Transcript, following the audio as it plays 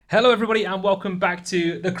Hello, everybody, and welcome back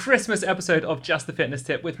to the Christmas episode of Just the Fitness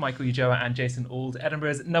Tip with Michael Ujoa and Jason Auld,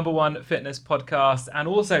 Edinburgh's #1 fitness podcast. And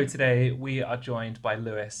also today we are joined by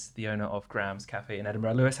Lewis, the owner of Graham's Cafe in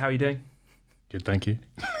Edinburgh. Lewis, how are you doing? Good, thank you.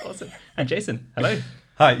 Awesome. And Jason, hello.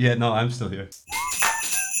 Hi, yeah, no, I'm still here.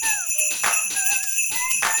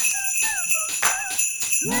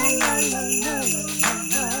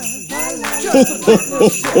 Ho, ho, ho,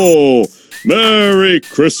 ho. Merry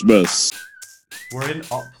Christmas. We're in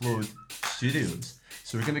Upload Studios,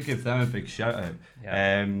 so we're going to give them a big shout out.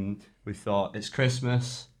 Yeah. We thought it's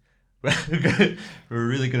Christmas. We're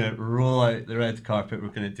really going to roll out the red carpet. We're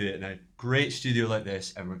going to do it in a great studio like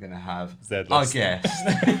this, and we're going to have a Z-list. guest.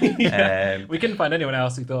 Yeah. We couldn't find anyone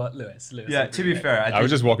else who thought Lewis. Yeah, would to be be great. fair, I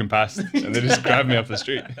was just walking past and they just grabbed me off the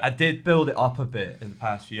street. I did build it up a bit in the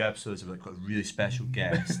past few episodes of like a really special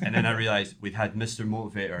guest, and then I realised we'd had Mr.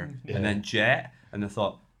 Motivator and then Jet, and I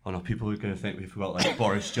thought, oh no, people are going to think we've got like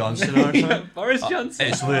Boris Johnson or something. Boris Johnson.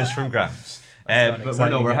 It's Lewis from Graham's. an But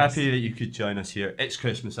exciting we're guest. happy that you could join us here. It's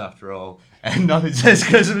Christmas after all, and nothing says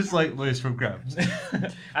Christmas like Lewis from Graham's.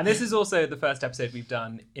 And this is also the first episode we've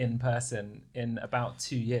done in person in about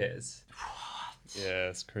 2 years. Yeah,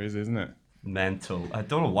 it's crazy, isn't it? Mental. I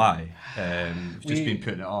don't know why. We've just We- been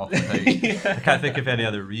putting it off. I can't think of any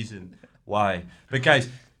other reason why. But guys,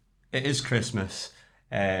 it is Christmas,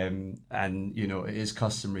 and you know it is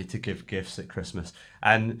customary to give gifts at Christmas,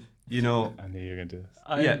 and you know. I knew you were going to do this.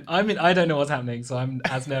 I mean, I don't know what's happening, so I'm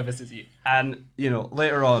as nervous as you. And, you know,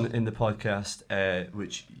 later on in the podcast,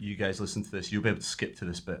 which you guys listen to this, you'll be able to skip to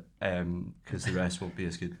this bit because the rest won't be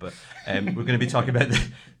as good. But we're going to be talking about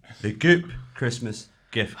the Goop Christmas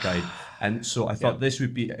gift guide. And so I thought this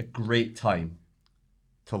would be a great time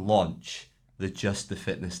to launch the Just the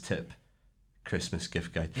Fitness Tip Christmas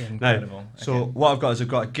gift guide. Incredible. Now, so what I've got is I've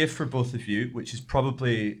got a gift for both of you, which is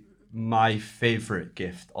probably my favourite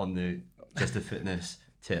gift on the Just the Fitness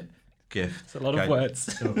Tip gift. It's a lot guide. of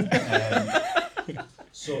words. You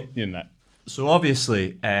and that. So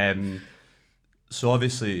obviously, the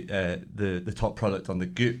top product on the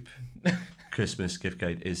Goop Christmas gift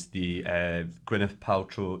guide is the Gwyneth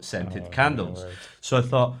Paltrow scented candles. my word. So I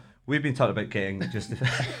thought we've been talking about getting just to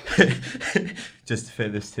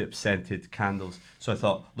fit this tip scented candles. So I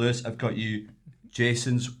thought, Lewis, I've got you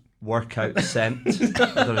Jason's workout scent. I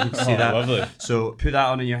don't know if you can see that. Lovely. So put that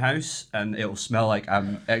on in your house, and it'll smell like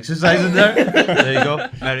I'm exercising there. There you go.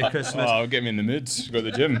 Merry Christmas. Oh, get me in the mood. Go to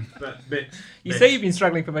the gym. You say you've been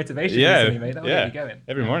struggling for motivation Yeah, recently, mate. That'll yeah. get you going.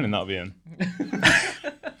 Every morning that'll be in.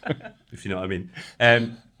 If you know what I mean.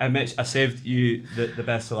 And Mitch, I saved you the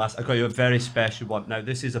best to last. I got you a very special one. Now,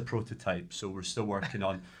 this is a prototype, so we're still working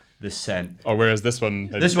on this scent. Or whereas this one...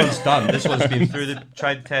 This one's done. This one's been through the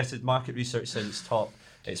tried and tested market research since top.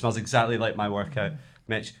 It smells exactly like my workout.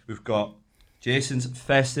 Mitch, we've got Jason's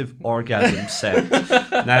Festive Orgasm scent.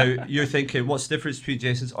 Now, you're thinking, what's the difference between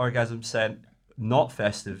Jason's Orgasm scent, not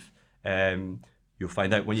festive? You'll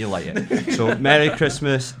find out when you light it. So, Merry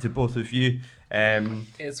Christmas to both of you.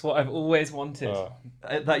 It's what I've always wanted. Oh,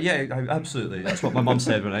 Absolutely. That's what my mum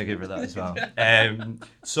said when I gave her that as well.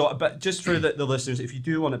 But just for the listeners, if you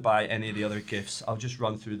do want to buy any of the other gifts, I'll just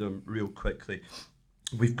run through them real quickly.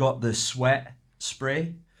 We've got the sweat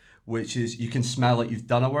spray, which is you can smell like you've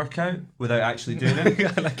done a workout without actually doing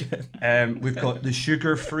it. I like it. We've got the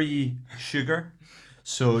sugar-free sugar,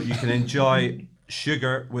 so you can enjoy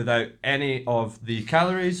sugar without any of the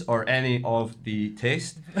calories or any of the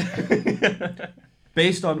taste.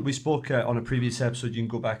 Based on, we spoke on a previous episode, you can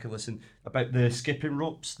go back and listen, about the skipping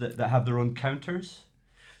ropes that have their own counters.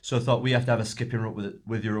 So I thought we have to have a skipping rope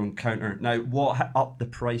with your own counter. Now, what upped the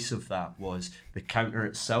price of that was the counter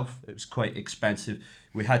itself. It was quite expensive.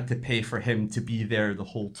 We had to pay for him to be there the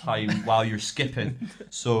whole time while you're skipping.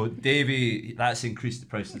 So Davey, that's increased the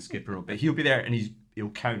price of the skipping rope. But he'll be there and he'll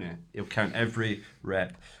count it. He'll count every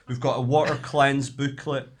rep. We've got a water cleanse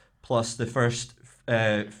booklet plus the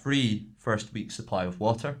free first week supply of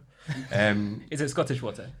water. Is it Scottish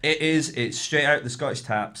water? It's straight out the Scottish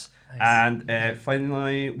taps. Nice. And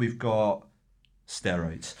finally, we've got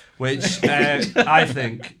steroids, which I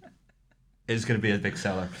think is going to be a big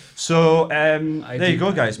seller. So there you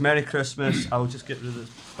go, guys. Merry Christmas. I'll just get rid of this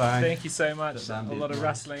bag. Thank you so much. A Sandy. lot of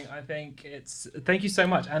wrestling. I think thank you so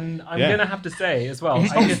mumuch. And I'm Yeah. going to have to say as well,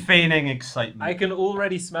 He's not feigning excitement. I can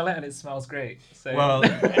already smell it and it smells great. So Well,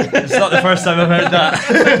 it's not the first time I've heard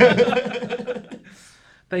that.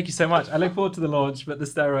 thank you so much. I look forward to the launch, but the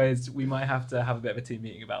steroids, we might have to have a bit of a team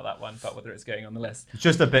meeting about that one, about whether it's going on the list.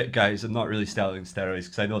 Just a bit, guys. I'm not really selling steroids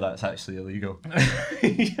because I know that's actually illegal.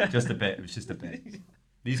 Yeah. Just a bit. It was just a bit.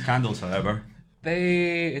 These candles, however,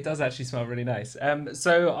 It does actually smell really nice.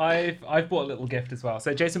 So I've bought a little gift as well.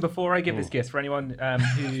 So Jason, before I give this gift for anyone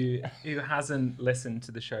who hasn't listened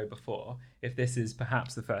to the show before, if this is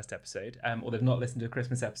perhaps the first episode, or they've not listened to a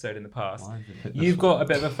Christmas episode in the past, you've got a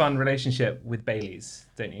bit of a fun relationship with Baileys,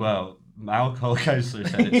 don't you? Well, my alcohol counsellor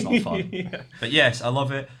said it's not fun. Yeah. But yes, I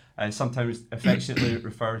love it. I sometimes affectionately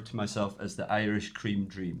refer to myself as the Irish cream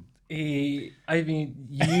dream. I mean,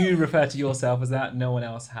 you refer to yourself as that. No one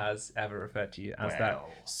else has ever referred to you as that.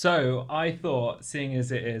 So I thought, seeing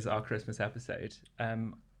as it is our Christmas episode,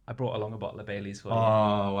 I brought along a bottle of Baileys for you.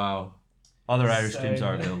 Oh, wow. Other Irish creams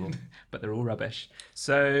are available. But they're all rubbish.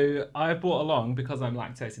 So I brought along, because I'm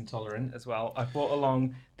lactose intolerant as well, I brought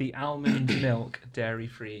along the almond milk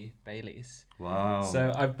dairy-free Baileys. Wow.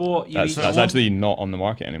 So I bought you. That's actually not on the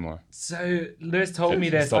market anymore. So Lewis told me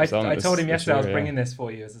It this. stopped selling I this told him yesterday I was year, bringing this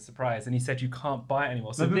for you as a surprise, and he said you can't buy it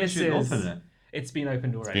anymore. So Maybe we this should is. open it. It's been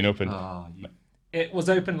opened already. It's been opened. Oh, you... It was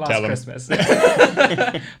open last Tell 'em. Christmas,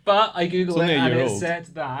 but I googled only it a and year it old. said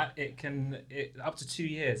that it can up to 2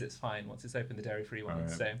 years. It's fine once it's open, the dairy-free one.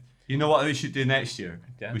 Alright. So You know what we should do next year?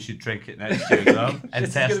 Yeah. We should drink it next year as well. And this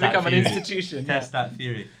is test going to that become an theory. institution. Test that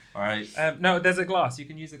theory. All right. No, there's a glass. You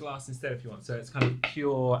can use a glass instead if you want. So it's kind of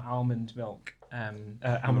pure almond milk.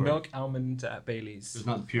 Almond Baileys. There's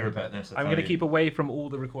nothing pure about this. I'm going to keep away from all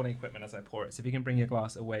the recording equipment as I pour it. So if you can bring your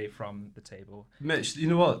glass away from the table. Mitch, you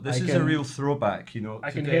know what? This I is a can- real throwback, you know.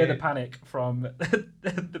 I can today- hear the panic from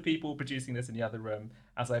the people producing this in the other room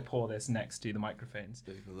as I pour this next to the microphones.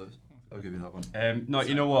 I'll give you that one. No,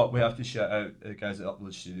 you know what? We have to shout out the guys at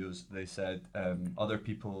Upload Studios. They said other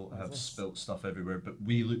people have spilt stuff everywhere, but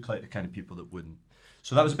we look like the kind of people that wouldn't.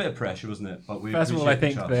 So that was a bit of pressure, wasn't it? But we First of all, we I showed the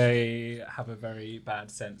think trust. they have a very bad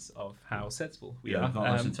sense of how sensible we Yeah, are.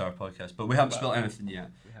 not listened to our podcast, but we haven't well, spilt anything yet.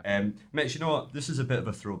 Mitch, you know what? This is a bit of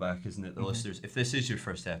a throwback, isn't it, the listeners? If this is your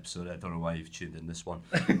first episode, I don't know why you've tuned in this one.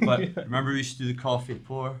 But remember we used to do the coffee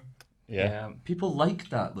pour? Yeah. People liked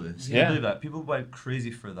that, Lewis. Can Yeah. you believe that? People went crazy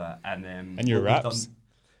for that. And your what we've raps. done-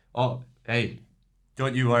 Oh, hey,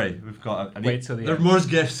 don't you worry. We've got. Wait till the There's end. more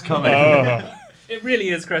gifts coming. Oh. It really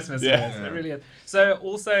is Christmas. Yeah. Yes, it really is. So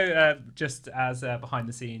also, just as behind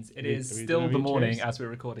the scenes, it is Are we still doing the a morning cheers? as we're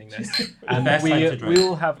recording this, and best time to we drink.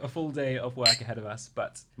 will have a full day of work ahead of us.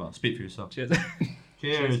 But Well, speak for yourself. cheers. Cheers.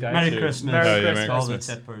 Cheers, guys. Merry Cheers. Christmas. Merry Oh, yeah, Merry Christmas. All the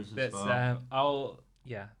Christmas. tippers as This, well.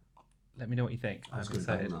 let me know what you think. I was I'm going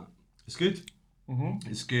to excited. that. It's good. Mm-hmm.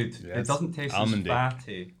 It's good. Yeah, it it's doesn't taste almondy. as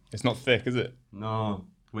fatty. It's not thick, is it? No,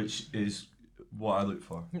 which is what I look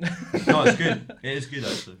for. No, it's good. It is good,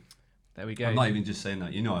 actually. There we go. I'm not even just saying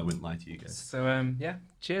that. You know I wouldn't lie to you guys. So yeah,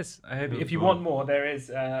 cheers. I hope Oh, if you God. want more, there is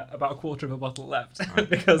about a quarter of a bottle left Right.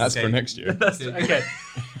 because That's Okay. for next year. that's okay.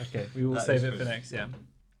 Okay, we will That save is it for good. next. Yeah.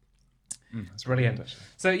 It's Brilliant.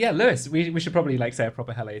 So yeah, Lewis, we should probably say a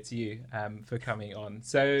proper hello to you for coming on.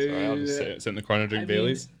 So Sorry, I'll just sit in the corner, drink I mean,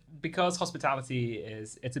 Baileys. because hospitality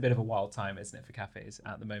it's a bit of a wild time, isn't it, for cafes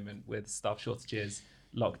at the moment with staff shortages,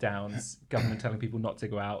 lockdowns, government telling people not to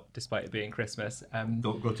go out despite it being Christmas.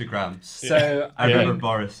 Don't go to Grams. So I Yeah. remember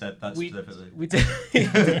Boris said that we specifically. we did,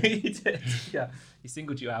 he did, yeah, he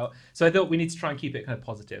singled you out. So I thought we need to try and keep it kind of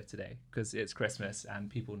positive today because it's Christmas and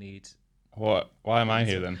people need. What? Why am I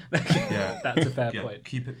here then? Yeah. That's a fair Yeah, point.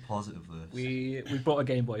 keep it positive, Lewis. We brought a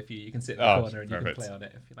Game Boy for you. You can sit in the Oh, corner and you perfect. can play on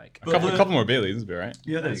it if you like. A couple more Baileys would be alright.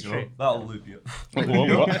 Yeah, there That's you go. true. That'll loop you.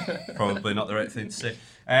 What? Probably not the right thing to say.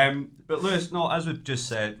 But Lewis, no, as we've just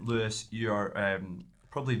said, Lewis, you are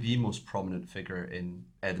probably the most prominent figure in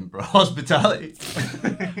Edinburgh hospitality.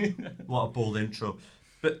 What a bold intro.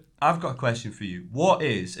 But I've got a question for you.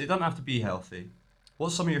 It doesn't have to be healthy.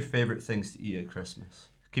 What's some of your favourite things to eat at Christmas?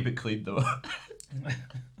 Keep it clean though.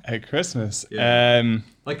 At Christmas. Yeah.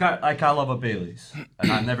 Like I love a Baileys, and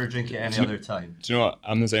I never drink it any other time. Do you know what?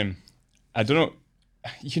 I'm the same. I don't know.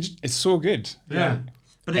 It's so good. Yeah.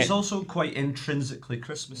 But it's Eh. also quite intrinsically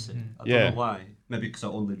Christmassy. I don't Yeah. know why. Maybe because I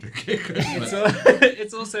only drink it at Christmas.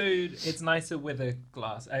 It's also it's nicer with a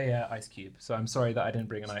glass, ice cube. So I'm sorry that I didn't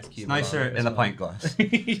bring an ice cube. It's nicer along as in a well. pint glass.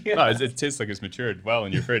 Yeah. No, it tastes like it's matured well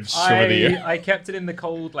in your fridge over the year. I kept it in the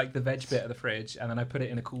cold, like the veg bit of the fridge, and then I put it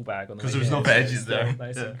in a cool bag on the way 'Cause there was here, no so veggies it's still there.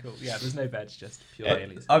 Nice Yeah. and cool. Yeah, there's no veg, just pure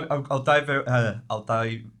Baileys. I'll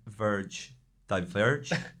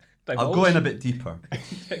diverge. I'll go in a bit deeper.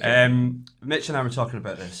 Mitch and I were talking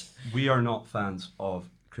about this. We are not fans of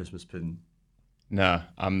Christmas pudding. Nah,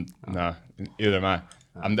 either am I.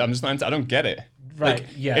 I'm just not into. I don't get it. Right, Like,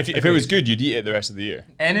 yeah, If it was agreed. good, you'd eat it the rest of the year.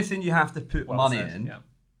 Anything you have to put Well money said, in yeah.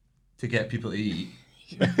 to get people to eat.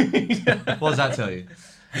 What does that tell you?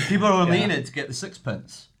 People are only eating it to get the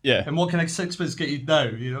sixpence. Yeah. And what can a sixpence get you now?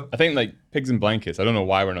 You know. I think like pigs and blankets. I don't know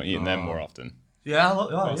why we're not eating them Oh. more often. Yeah,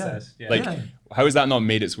 process. Yeah. Like, how has that not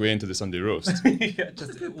made its way into the Sunday roast? Yeah, just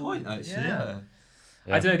That's a good point, actually. Yeah.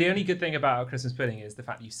 Yeah. I don't know. The only good thing about a Christmas pudding is the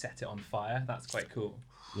fact that you set it on fire. That's quite cool.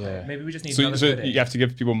 Yeah. Maybe we just need So another pudding. you have to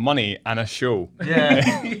give people money and a show,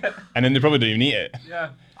 Yeah. and then they probably don't even eat it. Yeah.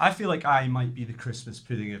 I feel like I might be the Christmas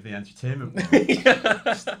pudding of the entertainment world.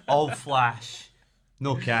 Just all flash.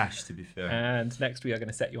 No cash, to be fair. And next we are going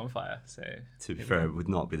to set you on fire. So To be fair, it would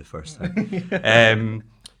not be the first time.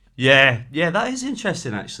 Yeah, that is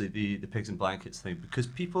interesting actually. The pigs and blankets thing, because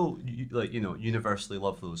people universally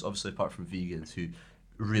love those. Obviously, apart from vegans who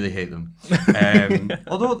really hate them.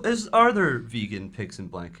 Although, are there vegan pigs and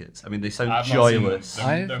blankets? I mean, they sound I've not seen joyless. them.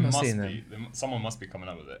 I've There not must seen be. Someone must be coming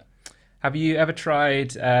up with it. have you ever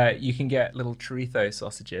tried? You can get little chorizo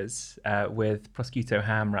sausages with prosciutto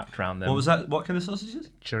ham wrapped around them. What was that? What kind of sausages?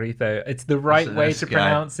 Chorizo. It's the right That's way this to guy.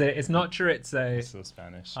 pronounce it. It's not chorizo. So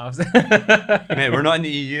Spanish. Mate, we're not in the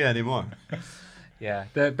EU anymore. Yeah,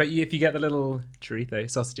 but if you get the little chorizo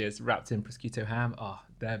sausages wrapped in prosciutto ham,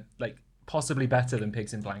 they're like possibly better than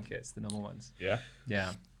pigs in blankets, the normal ones. Yeah.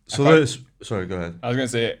 Yeah. So sorry, go ahead. I was gonna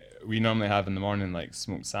say we normally have in the morning like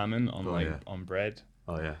smoked salmon on yeah. on bread.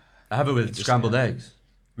 Oh yeah, I have it with scrambled eggs.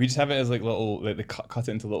 We just have it as like little, like they cut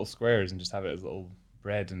it into little squares and just have it as little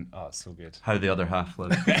bread, and it's so good. How the other half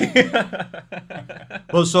live.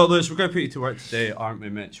 Well, so Lewis, we're going to put you to work today, aren't we,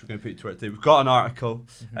 Mitch? We're going to put you to work today. We've got an article,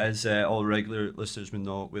 as all regular listeners will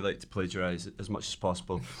know. We like to plagiarise as much as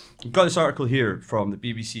possible. We've got this article here from the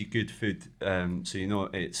BBC Good Food, so you know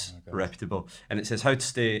it's reputable, and it says how to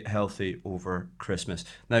stay healthy over Christmas.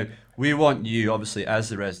 Now, we want you, obviously, as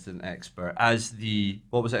the resident expert, as the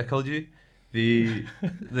what was it I called you? The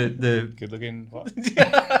Good looking. What?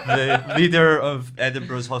 the leader of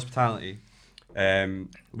Edinburgh's hospitality.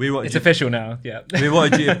 We want It's you, official now. Yeah. we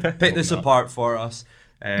wanted you to pick this apart for us.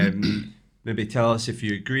 Maybe tell us if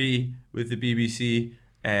you agree with the BBC,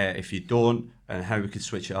 if you don't, and how we could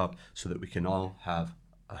switch it up so that we can all have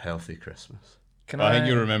a healthy Christmas. Can I think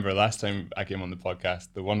you remember last time I came on the podcast,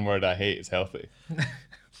 the one word I hate is healthy.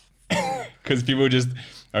 Because people just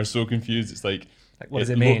are so confused. It's like what does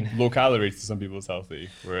it mean? Low calories to some people is healthy,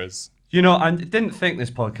 whereas You know, I didn't think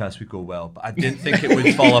this podcast would go well, but I didn't think it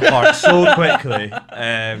would fall apart so quickly.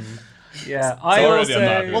 Yeah, I already on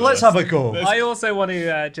that also. Well, let's have a go. I also want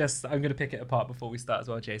to I'm going to pick it apart before we start as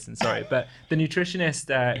well, Jason. Sorry, but the nutritionist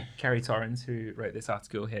Kerry Torrens, who wrote this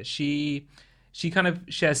article here, she kind of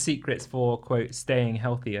shares secrets for quote staying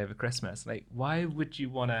healthy over Christmas. Like, why would you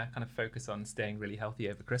want to kind of focus on staying really healthy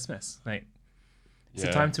over Christmas? Like, it's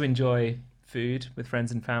a time to enjoy food with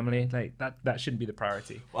friends and family. Like that shouldn't be the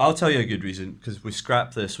priority. Well, I'll tell you a good reason, because we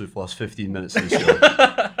scrapped this, we've lost 15 minutes of the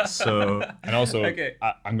show. So, and also Okay.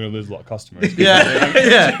 I'm going to lose a lot of customers.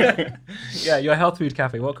 yeah. Yeah, your health food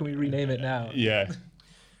cafe. What can we rename it now? Yeah.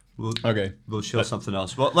 Okay, we'll show something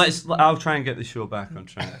else. Well, I'll try and get the show back on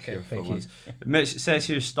track. Okay, here for thank you. once. Mitch, it says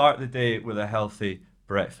here, start the day with a healthy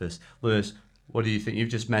breakfast. Lewis, what do you think? You've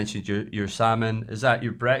just mentioned your salmon. Is that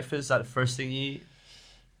your breakfast? Is that the first thing you eat?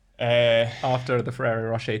 After the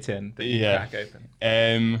Ferrero Rocher tin that you crack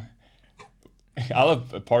open. I'll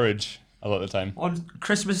have a porridge a lot of the time. On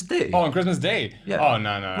Christmas Day? Oh, on Christmas Day? Yeah. Oh,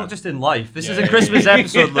 no. Not just in life. This is Yeah. a Christmas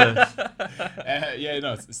episode, Lewis.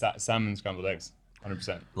 It's salmon scrambled eggs.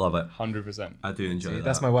 100%. Love it. 100%. I do enjoy that.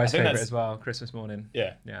 That's my wife's I think favorite that's- as well. Christmas morning.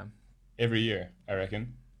 Yeah. Yeah. Every year, I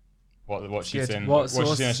reckon. What she's good. saying. What What she's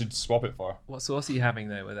sauce? saying I should swap it for. What sauce are you having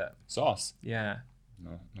though with it? Sauce. Yeah,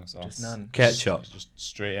 No sauce. just none. Ketchup. Just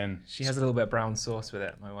straight in. She has a little bit of brown sauce with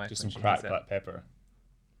it. My wife. Just when some she cracked has it. black pepper.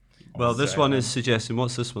 Well, this Sorry, one man. is suggesting.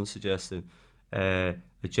 What's this one suggesting?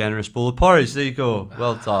 A generous bowl of porridge. There you go.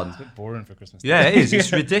 Well done. It's a bit boring for Christmas. Yeah, it is.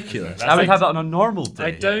 It's ridiculous. That's I would like- have that on a normal day.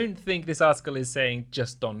 I don't think this article is saying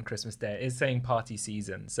just on Christmas Day. It's saying party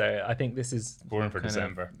season. So I think this is Boring for kind of-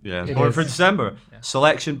 December. Yeah, It born is. for December.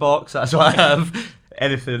 Selection box. That's what I have.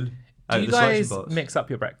 Anything. Do out you of the selection guys box. mix up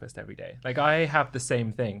your breakfast every day? Like I have the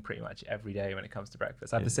same thing pretty much every day when it comes to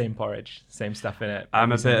breakfast. I have the same porridge, same stuff in it.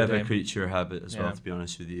 I'm a every bit single of a day. creature of habit as well, Yeah. to be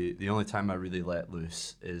honest with you. The only time I really let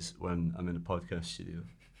loose is when I'm in a podcast studio.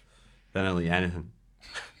 Then I'll eat anything.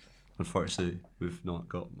 Unfortunately, we've not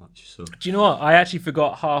got much. So Do you know what? I actually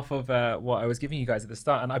forgot half of what I was giving you guys at the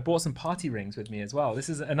start, and I bought some party rings with me as well. This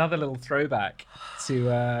is another little throwback to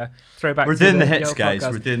we're to doing the hits, old guys.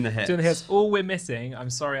 podcast. We're doing the hits. Doing the hits. All we're missing, I'm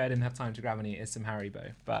sorry I didn't have time to grab any, is some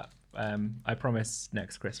Haribo. But I promise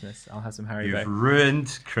next Christmas I'll have some Haribo. You've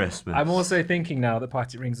ruined Christmas. I'm also thinking now that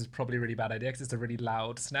party rings is probably a really bad idea because it's a really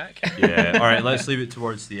loud snack. Yeah. All right. Let's leave it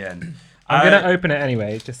towards the end. I'm gonna open it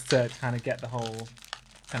anyway, just to kind of get the whole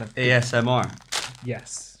kind of ASMR.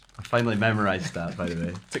 yes. I finally memorised that, by the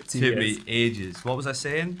way. Took 2 Took years. me ages. What was I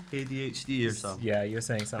saying? ADHD or something? Yeah, you were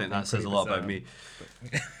saying I something. think that says a pretty lot about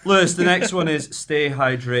bizarre. me. Lewis, the next one is stay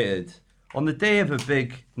hydrated. On the day of a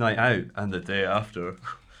big night out and the day after,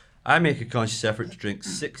 I make a conscious effort to drink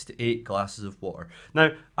 6 to 8 glasses of water.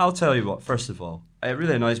 Now, I'll tell you what, first of all, it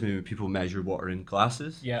really annoys me when people measure water in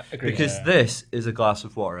glasses. Yeah, agreed. Because Yeah. this is a glass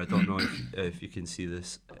of water. I don't know if you can see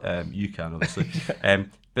this. You can, obviously.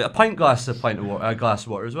 But a pint glass is a pint of water, a glass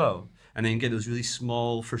of water as well. And then you get those really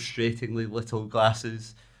small, frustratingly little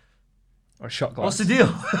glasses. Or a shot glass. What's the deal?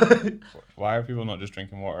 Why are people not just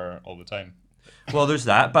drinking water all the time? Well, there's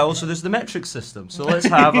that, but also there's the metric system. So let's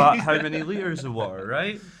have how many liters of water,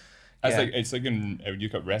 right? That's Yeah. like it's like in you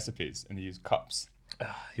look at recipes and they use cups.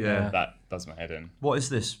 Yeah. That does my head in. What is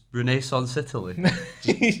this? Renaissance Italy?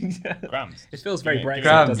 Grams. It feels very Give me- Brexit,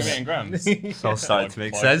 Grams. doesn't Give me it? in grams. It's all starting to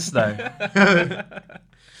make Plug. sense now.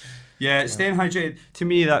 Yeah, staying hydrated. To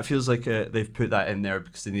me, that feels like they've put that in there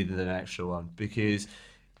because they needed an extra one. Because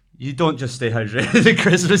you don't just stay hydrated at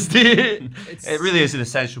Christmas, do you? It really is an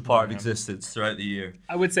essential part of existence throughout the year.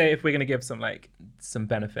 I would say if we're going to give some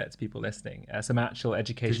benefit to people listening, some actual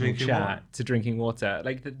educational drinking chat water. to drinking water,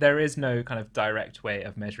 there is no kind of direct way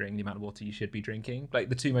of measuring the amount of water you should be drinking. Like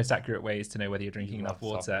the two most accurate ways to know whether you're drinking enough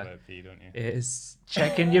Love talking water about pee, don't you? is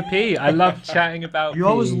checking your pee. I love chatting about You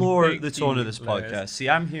always pee. lower Big the tone pee, of this Lewis. podcast. See,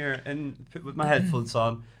 I'm here with my headphones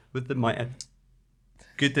on, with the mic,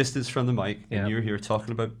 good distance from the mic, Yeah. and you're here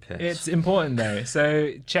talking about piss. It's important though.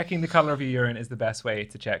 So checking the color of your urine is the best way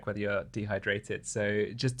to check whether you're dehydrated. So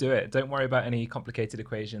just do it. Don't worry about any complicated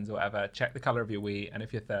equations or whatever. Check the color of your wee, and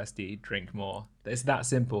if you're thirsty, drink more. It's that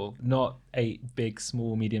simple. Not 8 big,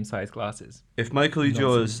 small, medium-sized glasses. If Michael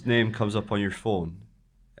Ujoa's name comes up on your phone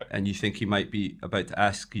and you think he might be about to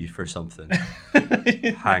ask you for something,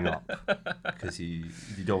 hang up because you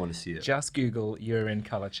don't want to see it. Just Google urine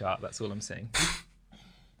color chart. That's all I'm saying.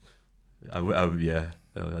 Yeah,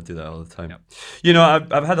 I do that all the time. Yep. You know,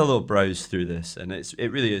 I've had a little browse through this, and it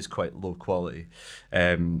really is quite low quality.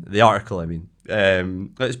 The article, I mean,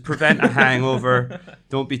 let's prevent a hangover.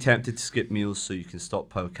 Don't be tempted to skip meals so you can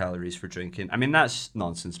stockpile calories for drinking. I mean, that's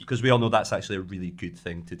nonsense because we all know that's actually a really good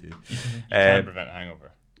thing to do. Can't prevent a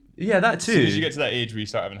hangover. Yeah, that As soon as you too. get to that age where you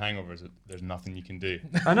start having hangovers, there's nothing you can do.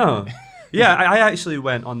 I know. Yeah, I actually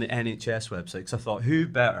went on the NHS website because I thought, who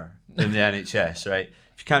better than the NHS, right?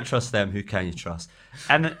 If you can't trust them, who can you trust?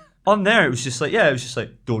 And on there, it was just like,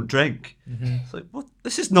 don't drink. It's like, what?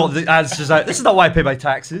 This is not the answers out. This is not why I pay my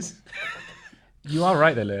taxes. You are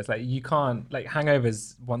right though, Lewis. Like you can't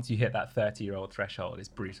hangovers once you hit that 30-year-old threshold is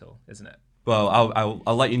brutal, isn't it? Well,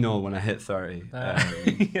 I'll let you know when I hit 30.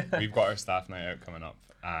 We've got our staff night out coming up,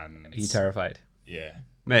 and Are you terrified? yeah,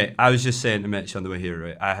 Mate, I was just saying to Mitch on the way here,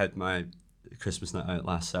 right? I had my Christmas night out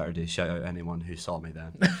last Saturday. Shout out anyone who saw me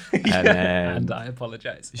then. And I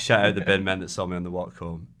apologize. Shout out the bin men that saw me on the walk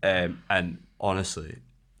home. And honestly,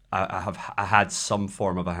 I had some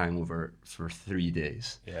form of a hangover for 3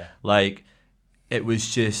 days. yeah. Like, it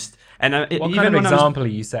was just, and What even kind of when example are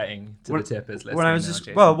you setting to when, the tippers listening? when I was now, just,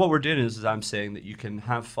 Jason? well, what we're doing is I'm saying that you can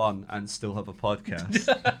have fun and still have a podcast.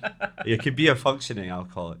 It could be a functioning, I'll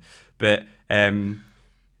call it, but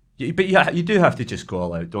you do have to just go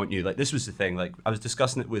all out, don't you? Like, this was the thing. Like, I was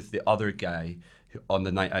discussing it with the other guy on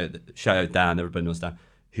the night out. Shout out Dan, everybody knows Dan,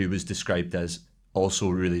 who was described as also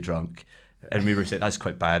really drunk. And we were saying that's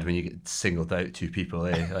quite bad when you get singled out 2 people.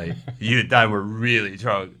 Like, you and Dan were really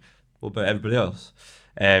drunk. What about everybody else?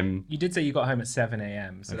 You did say you got home at 7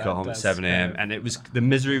 a.m. So I got home at 7 a.m. and it was the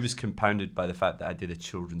misery was compounded by the fact that I did a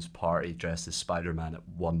children's party dressed as Spider-Man at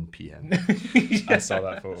 1 p.m. I saw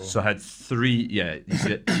that photo. So I had 3, you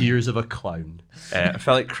see it, tears of a clown. I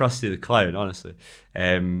felt like Krusty the Clown, honestly.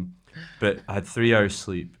 But I had 3 hours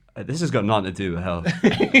sleep. This has got nothing to do with health.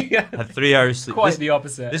 I had 3 hours sleep. Quite the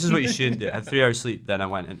opposite. This is what you shouldn't do. I had 3 hours sleep, then I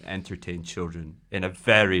went and entertained children in a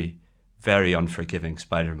very, very unforgiving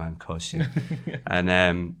Spider-Man costume.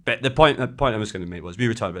 And but the point I was going to make was, we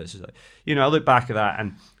were talking about this, is like, you know, I look back at that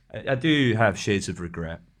and I do have shades of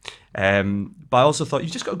regret. But I also thought, you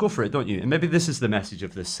just got to go for it, don't you? And maybe this is the message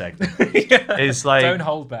of this segment. It's like, Don't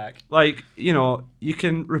hold back. like, you know, you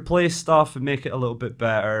can replace stuff and make it a little bit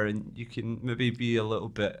better, and you can maybe be a little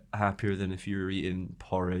bit happier than if you were eating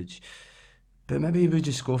porridge. But maybe we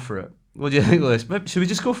just go for it. What do you think, Liz? Should we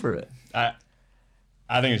just go for it?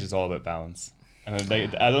 I think it's just all about balance, and I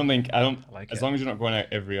don't like as it. long as you're not going out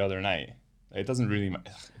every other night, it doesn't really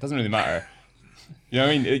matter. You know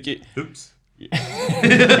what I mean? Oops.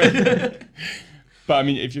 But I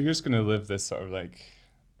mean, if you're just gonna live this sort of like,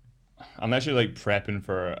 unless you're like prepping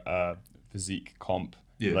for a physique comp,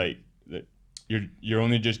 Yeah. like you're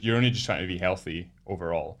only just trying to be healthy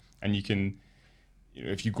overall, and you can,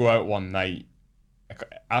 if you go out one night,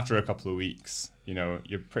 after a couple of weeks, you're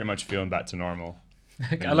pretty much feeling back to normal.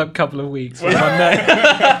 I love a couple of weeks. One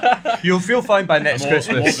night. You'll feel fine by next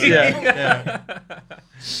Christmas.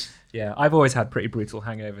 Yeah, I've always had pretty brutal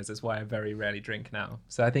hangovers. That's why I very rarely drink now.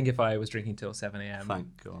 So I think if I was drinking till 7 a.m,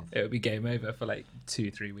 Thank God. it would be game over for like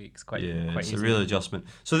 2-3 weeks. Quite It's easily. a real adjustment.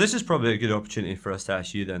 So this is probably a good opportunity for us to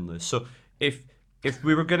ask you then, Lewis. So if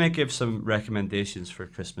we were going to give some recommendations for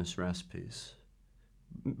Christmas recipes,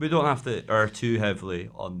 we don't have to err too heavily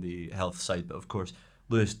on the health side, but of course,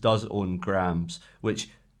 Lewis does own Grams, which,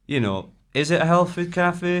 is it a health food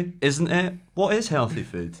cafe? Isn't it? What is healthy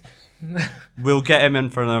food? We'll get him in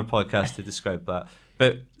for another podcast to describe that.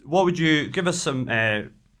 But what would you give us some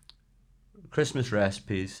Christmas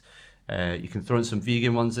recipes? You can throw in some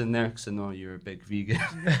vegan ones in there because I know you're a big vegan.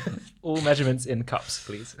 All measurements in cups,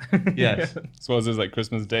 please. Yes. So is this like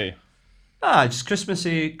Christmas Day? Just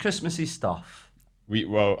Christmassy stuff.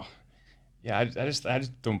 I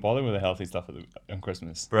just don't bother with the healthy stuff on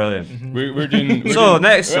Christmas. Brilliant. We're doing.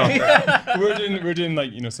 Next one. we're doing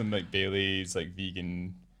like some like Bailey's like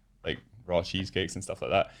vegan like raw cheesecakes and stuff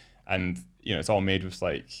like that, and it's all made with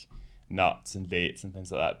like nuts and dates and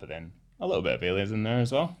things like that. But then a little bit of Bailey's in there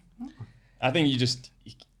as well. I think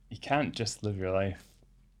you can't just live your life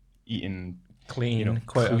eating Clean,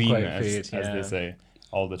 quote clean unquote as food. they say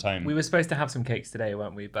all the time. We were supposed to have some cakes today,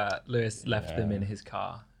 weren't we? But Lewis left them in his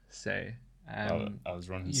car. So I was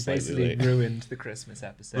running you slightly basically late. ruined the Christmas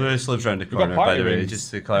episode. Lewis lives around the got corner, by party the way, rings.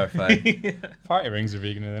 just to clarify. Party rings are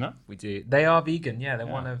vegan, are they not? We do. They are vegan. Yeah, they're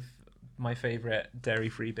Yeah. one of my favorite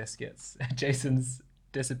dairy-free biscuits. Jason's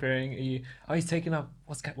disappearing. He's taking up.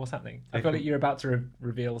 What's happening? I feel like you're about to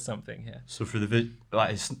reveal something here. So for the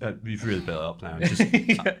we've really built it up now. It's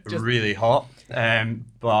just really hot.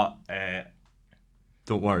 But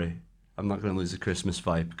don't worry, I'm not going to lose the Christmas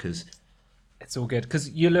vibe because It's all good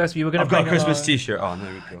because Lewis, you were going to. I've got a Christmas T-shirt on.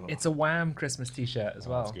 There we go. It's a Wham Christmas T-shirt as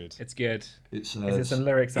well. that's good. It's good. It Is there says, some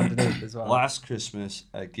lyrics underneath as well? last Christmas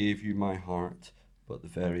I gave you my heart, but the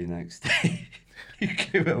very next day you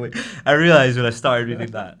gave it away. I realised when I started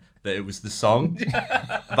reading that it was the song,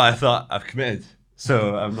 but I thought I've committed,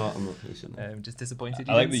 so I'm not pushing it. Just disappointed.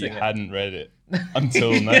 I like that didn't you sing it. hadn't read it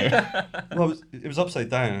until now. Well, it was upside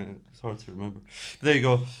down. It's hard to remember. But there you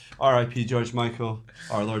go. R.I.P. George Michael,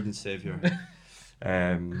 our Lord and Saviour,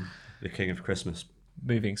 the King of Christmas.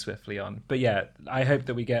 Moving swiftly on, but yeah, I hope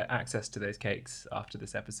that we get access to those cakes after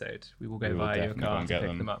this episode. We will go We will via your definitely go car and to get pick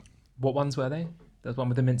them. them up. What ones were they? There's one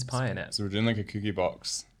with the mince pie in it. So we're doing like a cookie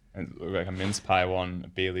box, and like a mince pie one, a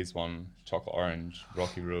Bailey's one, chocolate orange,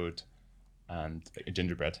 Rocky Road, and like a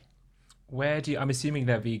gingerbread. I'm assuming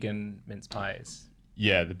they're vegan mince pies.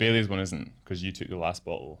 Yeah, the Bailey's one isn't because you took the last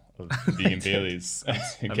bottle of vegan Bailey's and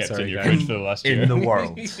I'm kept it sorry, in your guys. fridge for the last year. In the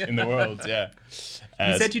world. In the world, yeah.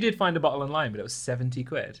 You said you did find a bottle online, but it was 70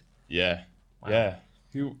 quid. Yeah, yeah.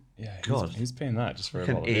 God. Who's paying that just for Like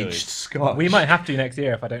a an bottle of aged Bailey's? Scotch. We might have to next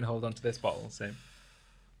year if I don't hold on to this bottle. So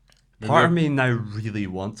Part of me now really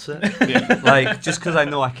wants it. Like, just because I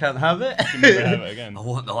know I can't have it. You never have it again. I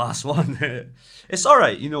want the last one. It's all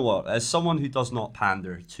right. You know what? As someone who does not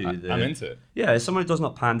pander to I'm into it. Yeah, as someone who does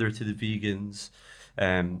not pander to the vegans,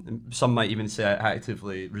 some might even say I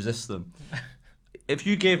actively resist them. If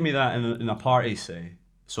you gave me that in a party, say,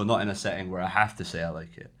 so not in a setting where I have to say I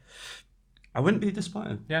like it, I wouldn't be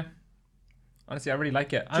disappointed. yeah, honestly, I really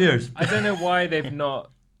like it. Cheers. I don't know why they've not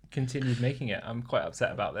continued making it. I'm quite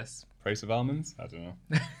upset about this. Price of almonds? I don't know.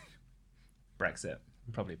 Brexit,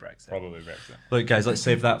 probably Brexit. Probably Brexit. Look, guys, let's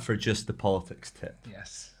save that for just the politics tip,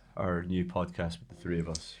 Yes. our new podcast with the three of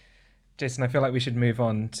us. Jason, I feel like we should move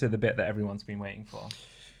on to the bit that everyone's been waiting for.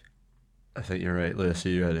 I think you're right, Lewis. Are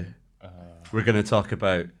you ready? We're going to talk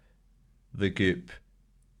about the Goop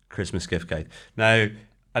Christmas gift guide. Now,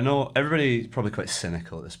 I know everybody's probably quite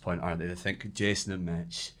cynical at this point, aren't they? They think Jason and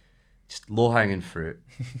Mitch, just low-hanging fruit.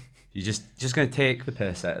 You're just going to take the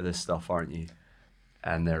piss out of this stuff, aren't you?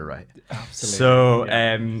 And they're right. Absolutely. So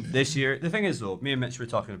yeah. this year, the thing is though, me and Mitch were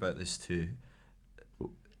talking about this too.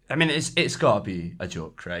 I mean, it's got to be a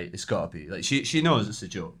joke, right? It's got to be like she knows it's a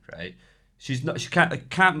joke, right? She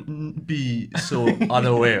can't be so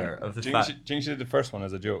unaware of the fact. Jinx did the first one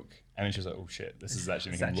as a joke, and then she was like, "Oh shit, this is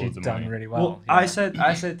actually It's making actually loads of done money." really well. Well, yeah.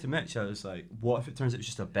 I said to Mitch, I was like, what if it turns out it's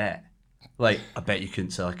just a bet? Like, I bet you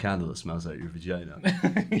couldn't sell a candle that smells like your vagina.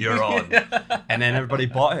 You're on. And then everybody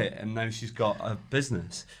bought it, and now she's got a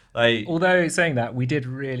business. Like, Although saying that, we did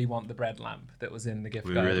really want the bread lamp that was in the gift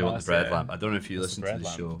we guide. really want the last bread year. lamp. I don't know if you What's the listened to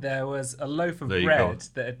bread the lamp? show. There was a loaf of There you bread go.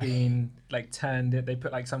 that had been like turned. They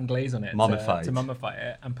put like some glaze on it Mummified. to mummify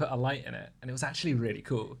it and put a light in it, and it was actually really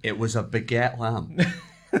cool. It was a baguette lamp.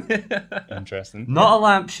 Interesting. Not a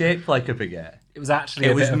lamp shaped like a baguette. It was actually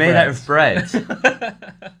It a was bit of made bread. out of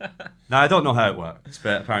bread. Now, I don't know how it works,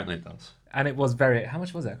 but apparently it does. And it was very... How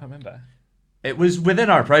much was it? I can't remember. It was within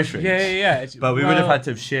our price range. Yeah. But we would have had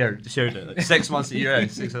to have shared it. Like 6 months a year,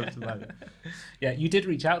 6 months a month. Yeah, you did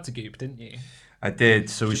reach out to Goop, didn't you? I did,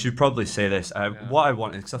 so we should probably say this. What I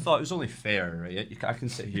wanted, because I thought it was only fair, right? I can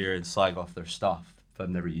sit here and slag off their stuff if I've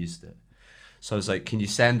never used it. So I was like, can you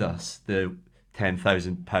send us the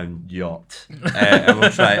 £10,000 yacht? And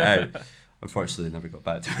we'll try it out. Unfortunately, they never got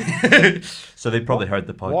back to me. So they probably heard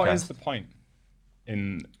the podcast. What is the point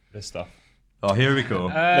in this stuff? Oh, here we go.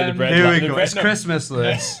 Like the bread Here lamp- we the go. bread- It's no. Christmas,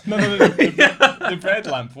 Lewis. No, the bread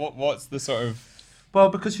lamp. What's the sort of? Well,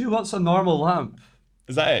 because who wants a normal lamp?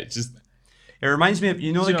 Is that it? Just It reminds me of,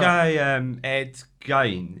 you know Do the you know- guy, Ed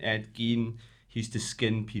Gein, he used to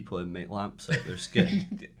skin people and make lamps out of their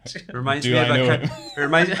skin. It reminds Do me I of that know kind, him? it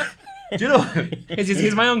reminds do you know him?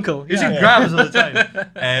 He's my uncle. He's Yeah. in grabs all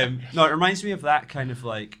the time. No, it reminds me of that kind of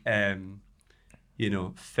like, you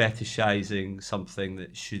know, fetishizing something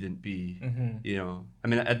that shouldn't be, you know. I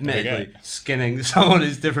mean, admittedly, Baguette. skinning someone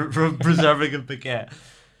is different from preserving a baguette.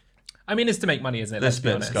 I mean, it's to make money, isn't it? This Let's be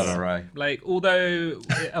bit's honest. gone awry. Like, although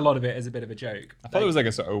a lot of it is a bit of a joke. I thought it was like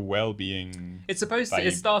a sort of well-being. It's supposed to. vibe.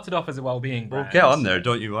 It started off as a well-being Well, brand. get on there,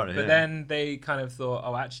 don't you worry. But yeah. then they kind of thought,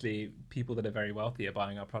 oh, actually, people that are very wealthy are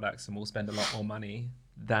buying our products and we'll spend a lot more money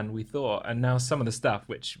than we thought. And now some of the stuff,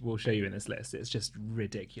 which we'll show you in this list, it's just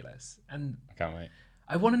ridiculous. And I can't wait.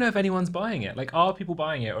 I want to know if anyone's buying it. Like, are people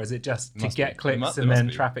buying it, or is it just to Must get be. clicks There and must then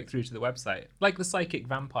be. traffic through to the website? Like the psychic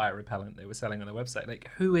vampire repellent they were selling on the website. Like,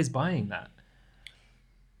 who is buying that?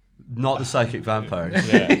 Not the psychic vampires.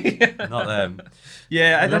 Yeah. Not them.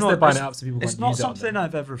 Yeah, I Unless don't know. they're buying it's- it up so people It's can't not use it on them. something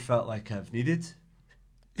I've ever felt like I've needed.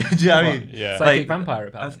 Do you know what I mean? Yeah. Psychic Like, vampire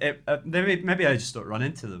repellent. Maybe I just don't run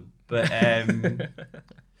into them. But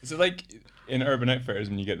Is it like in Urban Outfitters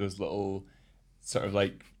when you get those little sort of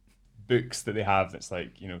like books that they have that's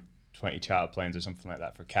like, you know, 20 child plans or something like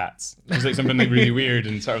that for cats? It's like something like really weird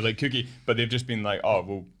and sort of like kooky, but they've just been like, oh,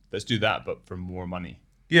 well, let's do that, but for more money.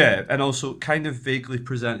 yeah, and also kind of vaguely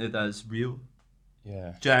presented as real.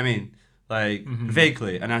 Yeah. Do you know what I mean? Like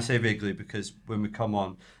vaguely, and I say vaguely because when we come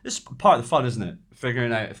on, this is part of the fun, isn't it?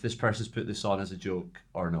 Figuring out if this person's put this on as a joke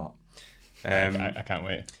or not. I can't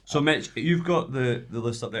wait. So Mitch, you've got the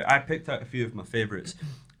list up there. I picked out a few of my favourites,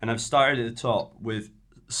 and I've started at the top with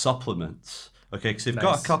supplements. Okay, because they've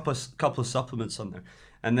got Nice. a couple of supplements on there,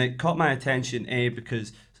 and they caught my attention. A,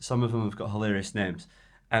 because some of them have got hilarious names,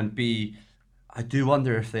 and B, I do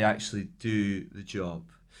wonder if they actually do the job.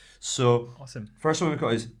 So Awesome. first one we've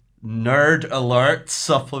got is Nerd Alert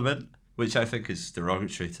supplement, which I think is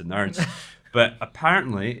derogatory to nerds. But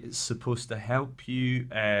apparently it's supposed to help you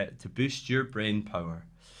to boost your brain power.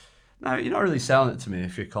 Now, you're not really selling it to me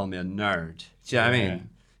if you're calling me a nerd. Do you know what I Yeah. mean?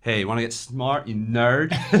 Hey, you want to get smart, you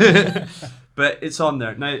nerd? But it's on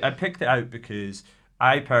there. Now, I picked it out because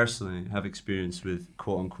I personally have experience with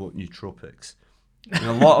quote-unquote nootropics. And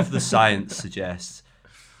a lot of the science suggests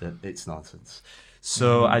that it's nonsense.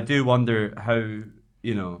 So I do wonder how,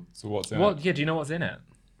 you know, So what's in What? it? Yeah. Do you know what's in it?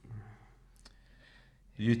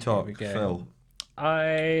 you talk, we go. Phil.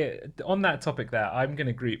 On that topic there, I'm going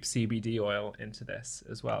to group CBD oil into this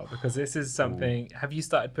as well because this is something. Have you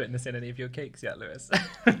started putting this in any of your cakes yet, Lewis?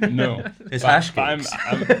 No. It's But- hash but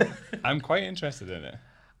cakes. I'm quite interested in it.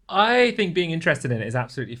 I think being interested in it is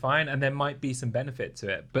absolutely fine, and there might be some benefit to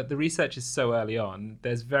it. But the research is so early on;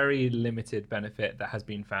 there's very limited benefit that has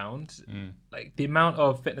been found. Like the amount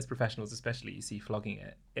of fitness professionals, especially, you see flogging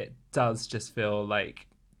it, it does just feel like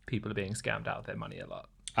people are being scammed out of their money a lot.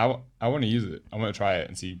 I want to use it. I want to try it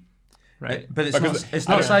and see. Right? But it's Because not, it's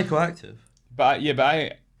I not don't- psychoactive. But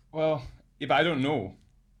I don't know.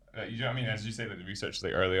 You know what I mean? As you say, like the research is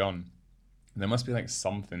like early on, there must be like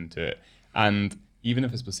something to it. And even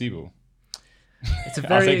if it's placebo, It's a I'll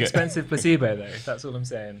very take it. expensive placebo, though. That's all I'm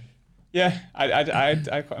saying. yeah,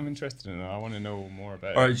 I'm interested in it. I want to know more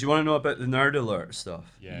about All right, it. do you want to know about the Nerd Alert stuff?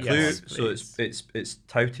 Yeah. Yes, So it's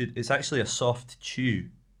touted. It's actually a soft chew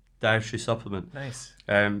dietary supplement. Nice.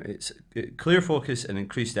 It's clear focus and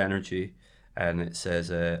increased energy, and it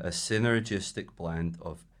says a synergistic blend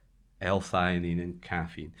of L-theanine and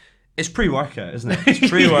caffeine. It's pre-workout, isn't it? It's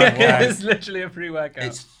pre-workout. Yeah, it's literally a pre-workout.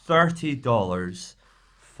 It's $30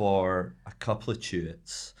 for a couple of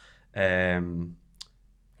chewits.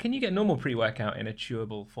 Can you get normal pre-workout in a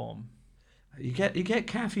chewable form? You get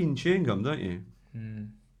caffeine chewing gum, don't you?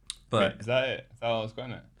 But Wait, is that it? Is that all it's got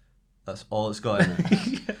in it? that's all it's got in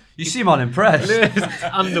it. You seem unimpressed.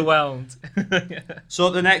 Underwhelmed. So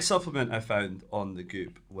the next supplement I found on the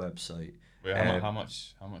Goop website. Wait, how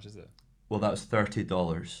much is it? Well, that was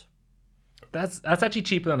 $30. That's actually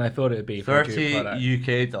cheaper than I thought it would be for a Goop 30 product.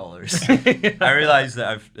 UK dollars. I realise that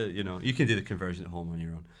I've, you can do the conversion at home on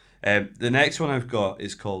your own. The next one I've got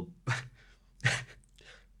is called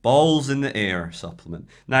Balls in the Air supplement.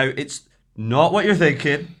 Now, it's not what you're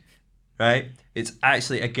thinking, right? It's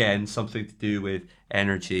actually, again, something to do with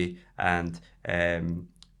energy and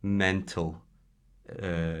mental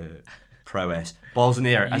prowess. Balls in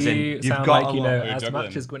the air, as in You you've sound got like a you lot. know You're as juggling.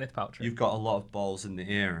 much as Gwyneth Paltrow. You've got a lot of balls in the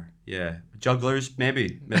air. Yeah, jugglers,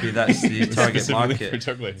 maybe that's the target Specifically for market.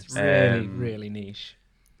 juggling. really, um, really niche.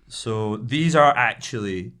 So these are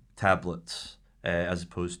actually tablets as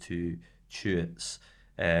opposed to chewits.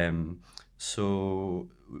 So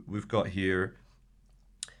we've got here,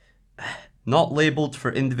 not labeled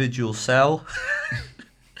for individual cell,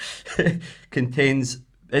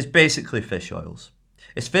 it's basically fish oils.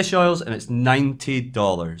 It's fish oils and it's $90.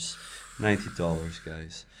 $90,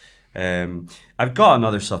 guys. I've got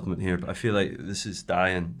another supplement here, but I feel like this is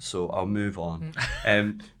dying, so I'll move on.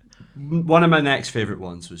 One of my next favorite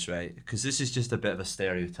ones was, right, because this is just a bit of a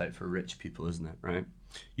stereotype for rich people, isn't it, right?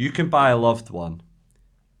 You can buy a loved one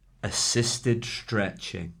assisted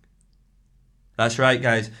stretching. That's right,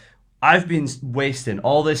 guys. I've been wasting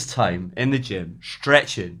all this time in the gym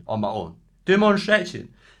stretching on my own, doing my own stretching.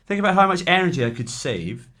 Think about how much energy I could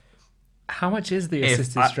save How much is the if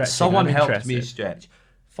assisted stretching? someone I'm helped me interested. stretch.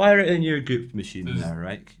 Fire it in your Goop machine there,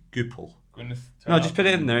 right? Goople. Gwyneth No, just put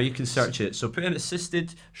it in there. You can search it. So put in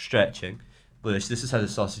assisted stretching. Lewis, this is how the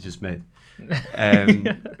sausage is made.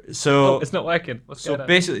 So Oh, it's not working. What's so going on?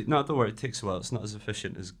 basically, no, don't worry. It takes a while. It's not as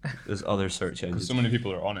efficient as other search engines. So many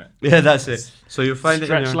people are on it. Yeah, that's it. So you'll find it in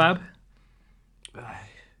Stretch your... Lab.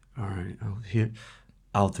 All right,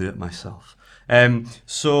 I'll do it myself.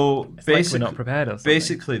 So It's like basically, we're not prepared or something.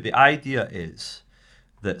 basically, the idea is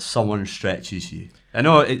that someone stretches you. I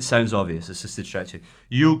know it sounds obvious, assisted stretching.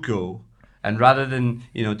 You go, and rather than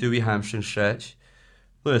do we hamstring stretch,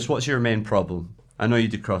 Lewis, what's your main problem? I know you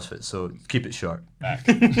do CrossFit, so keep it short. Back.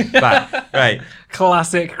 Back, right?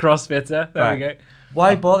 Classic CrossFitter. There we go.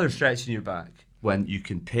 Why bother stretching your back when you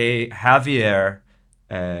can pay Javier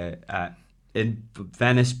in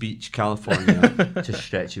Venice Beach, California, to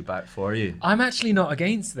stretch your back for you? I'm actually not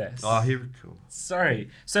against this. Oh, here we go. Sorry.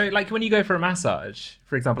 So, like, when you go for a massage,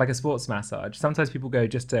 for example, like a sports massage, sometimes people go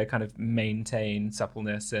just to kind of maintain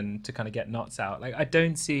suppleness and to kind of get knots out. Like, I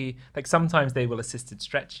don't see, like, sometimes they will assisted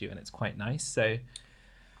stretch you and it's quite nice. So,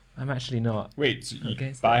 I'm actually not. Wait, so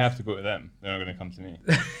Okay, so- but I have to go to them. They're not going to come to me.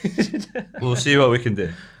 We'll see what we can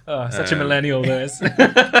do. Oh, such a millennial, Lewis.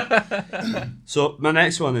 So my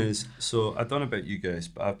next one is, so I don't know about you guys,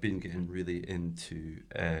 but I've been getting really into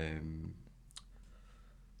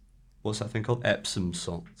what's that thing called? Epsom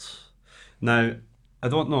salts. Now, I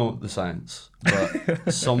don't know the science, but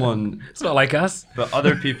It's not like us. but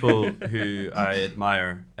other people who I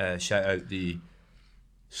admire shout out the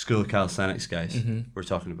School of Calisthenics guys. We're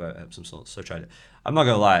talking about Epsom salts, so I tried it. I'm not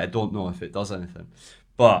gonna lie, I don't know if it does anything,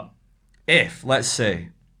 but if, let's say,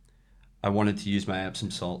 I wanted to use my Epsom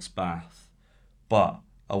salts bath, but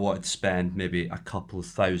I wanted to spend maybe a couple of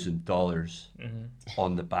 $1,000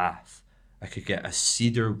 on the bath, I could get a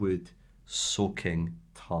cedar wood soaking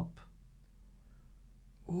tub.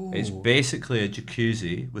 It's basically a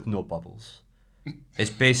jacuzzi with no bubbles. It's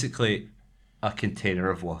basically a container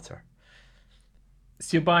of water.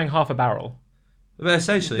 So, you're buying half a barrel. But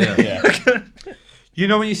essentially, yeah. Yeah. You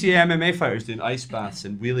know when you see MMA fighters doing ice baths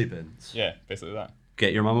and wheelie bins? Yeah, basically that.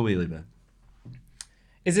 Get your mum a wheelie bin.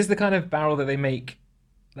 Is this the kind of barrel that they make,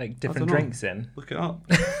 like, different dunno. drinks in? Look it up.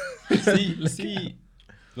 See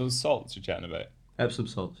those salts you're chatting about? Epsom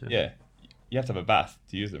salts. Yeah. You have to have a bath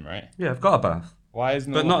to use them, right? Yeah, I've got a bath. Why is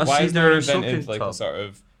no But not a why is no cedar one invented soaking like a tub. sort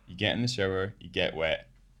of you get in the shower, you get wet,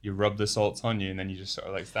 you rub the salts on you, and then you just sort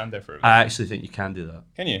of like stand there for a bit. I actually think you can do that.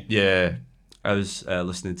 Can you? Yeah. I was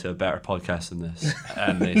listening to a better podcast than this,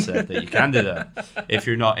 and they said that you can do that if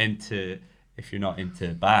you're not into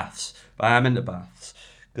baths. But I am into baths.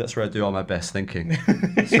 That's where I do all my best thinking.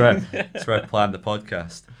 That's where I plan the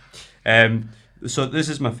podcast. So this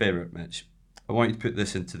is my favorite, Mitch. I want you to put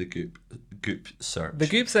this into the Goop search. The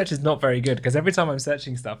Goop search is not very good because every time I'm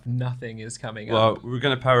searching stuff, nothing is coming up. Well, we're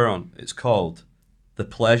going to power on. It's called the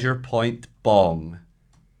Pleasure Point Bong.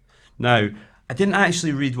 Now, I didn't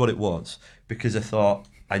actually read what it was because I thought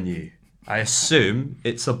I knew. I assume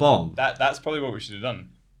it's a bong. That's probably what we should have done.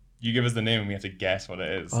 You give us the name and we have to guess what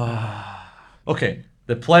it is. Okay,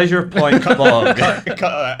 the Pleasure Point Bong. Cut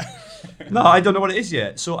that. No, I don't know what it is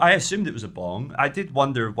yet. So I assumed it was a bong. I did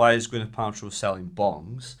wonder why is Gwyneth Paltrow selling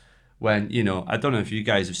bongs when, I don't know if you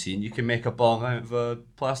guys have seen, you can make a bong out of a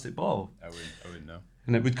plastic ball. I wouldn't know.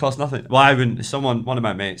 and it would cost nothing. Well, I wouldn't. One of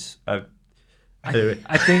my mates. Anyway.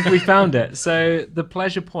 I think we found it. So the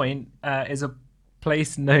Pleasure Point is a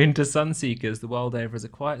place known to sunseekers the world over as a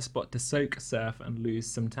quiet spot to soak, surf, and lose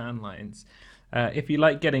some tan lines. If you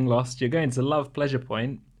like getting lost, you're going to love Pleasure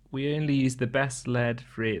Point. We only use the best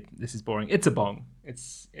lead-free. This is boring. It's a bong.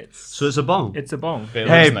 So it's a bong. It's a bong. But it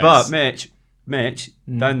Hey, looks but nice. Mitch,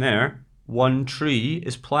 down there, one tree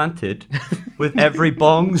is planted with every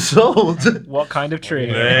bong sold. What kind of tree?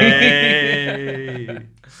 Hey.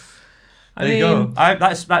 I There you go. mean,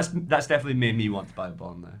 That's definitely made me want to buy a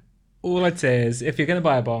bong now. all I'd say is, if you're going to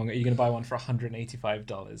buy a bong, are you going to buy one for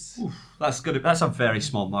 $185? That's good. That's a very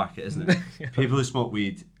small market, isn't it? People who smoke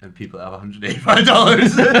weed and people that have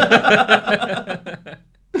 $185.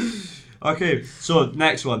 Okay, so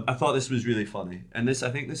next one. I thought this was really funny, and I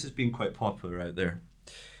think this has been quite popular out there.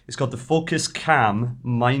 It's called the Focus Cam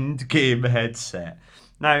Mind Game headset.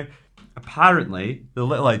 Now, apparently, the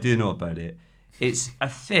little I do know about it, it's a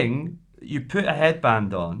thing you put a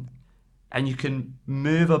headband on, and you can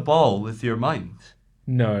move a ball with your mind.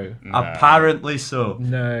 No. Apparently so.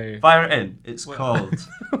 No. Fire it in. It's called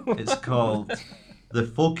the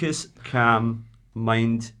Focus Cam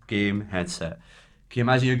Mind Game headset. Can you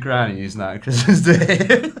imagine your granny using that on Christmas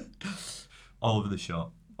Day? All over the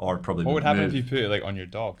shop. Or probably What would happen if move. you put it like on your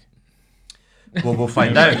dog? Well, we'll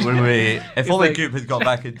find out when we. If only like- Goop had got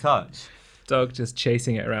back in touch. Dog just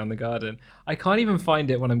chasing it around the garden. I can't even find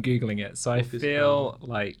it when I'm Googling it, so I Focus feel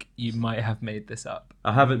like you might have made this up.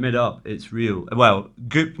 I haven't made it up. It's real. Well,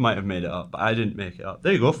 Goop might have made it up, but I didn't make it up.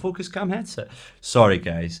 There you go, Focus Cam headset. Sorry,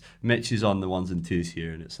 guys. Mitch is on the ones and twos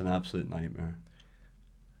here, and it's an absolute nightmare.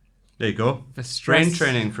 There you go. For stress- Brain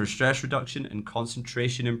training for stress reduction and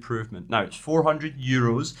concentration improvement. Now, it's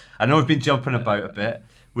 €400. I know I've been jumping about a bit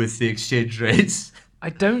with the exchange rates. I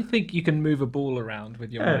don't think you can move a ball around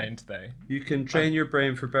with your Yeah. mind, though. You can train your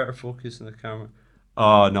brain for better focus on the camera.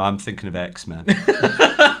 Oh, no, I'm thinking of X-Men.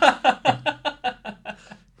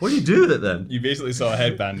 What do you do with it then? You basically saw a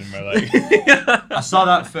headband and were like, I saw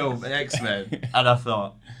that film, X-Men, and I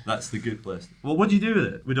thought, that's the good list. Well, what do you do with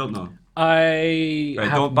it? We don't know. I Right,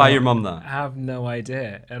 have don't buy no- your mum that. I have no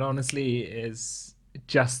idea. It honestly is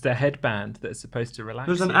just a headband that's supposed to relax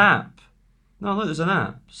There's an you. app. No, look, there's an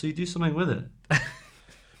app. So you do something with it.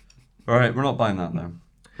 All right, we're not buying that now.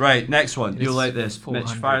 Right, next one. You'll like this. Mitch,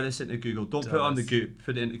 $400. fire this into Google. Don't put it on the Goop.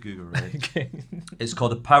 Put it into Google, right? Okay. It's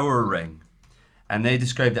called a power ring. And they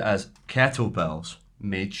described it as kettlebells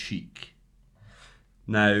made chic.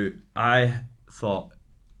 Now, I thought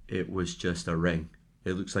it was just a ring.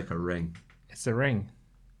 It looks like a ring. It's a ring.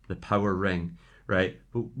 The power ring, right?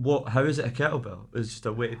 But how is it a kettlebell? It's just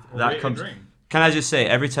a weight. weighted ring. Can I just say,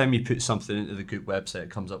 every time you put something into the Goop website, it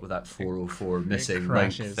comes up with that 404 missing link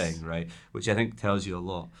crashes. thing, right? Which I think tells you a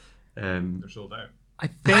lot. they're sold out. I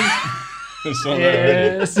think They're sold out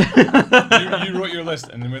already. yes. You wrote your list,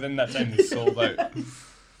 and then within that time, they sold out.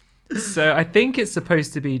 So I think it's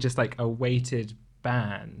supposed to be just like a weighted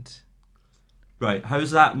band. Right, how's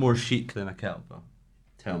that more chic than a kettlebell?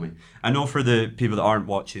 Tell me. I know for the people that aren't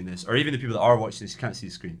watching this, or even the people that are watching this, you can't see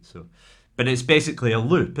the screen. So, but it's basically a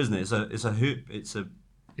loop, isn't it? It's a hoop. It's a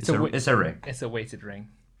ring. It's a weighted ring.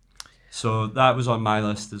 So that was on my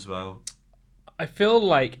list as well. I feel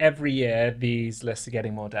like every year these lists are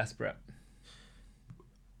getting more desperate.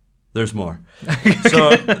 There's more.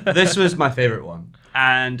 So this was my favorite one,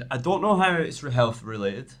 and I don't know how it's health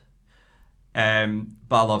related, but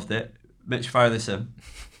I loved it. Mitch, fire this in,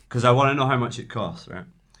 because I want to know how much it costs. Right?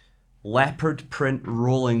 Leopard print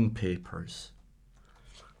rolling papers.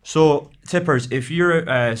 So tippers, if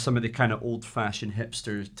you're some of the kind of old-fashioned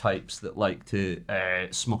hipster types that like to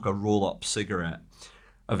smoke a roll-up cigarette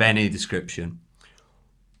of any description,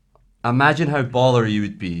 imagine how baller you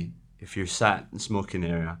would be if you're sat in the smoking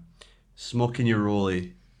area, smoking your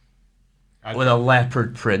rollie with a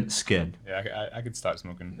leopard print skin. Yeah, I could start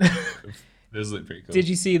smoking. Those look pretty cool. Did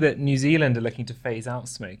you see that New Zealand are looking to phase out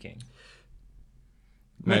smoking?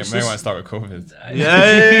 May Mitch, want to start with COVID.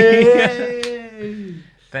 Yay!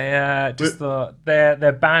 They just thought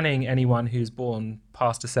they're banning anyone who's born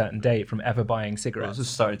past a certain date from ever buying This cigarettes. has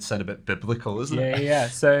started to sound a bit biblical, isn't Yeah, it? yeah.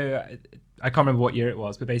 So I can't remember what year it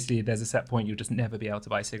was, but basically there's a set point you'll just never be able to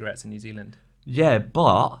buy cigarettes in New Zealand. Yeah,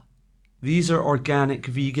 but these are organic,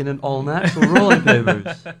 vegan, and all natural rolling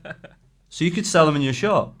papers. So you could sell them in your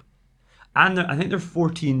shop. And I think they're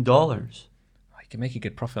 $14. You can make a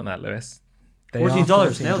good profit on that, Lewis. They are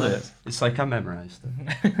 $14, nailed $14. it. It's like I memorized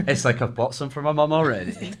it. It's like I've bought some for my mum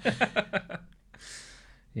already.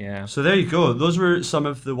 Yeah. So there you go. Those were some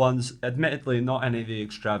of the ones, admittedly not any of the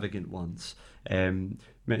extravagant ones.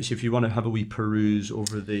 Mitch, if you want to have a wee peruse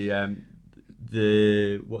over the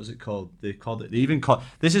what was it called? They called it. They even called.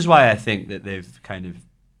 This is why I think that they've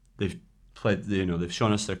played. They've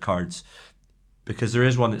shown us their cards, because there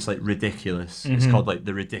is one that's like ridiculous. It's called like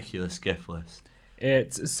the ridiculous gift list.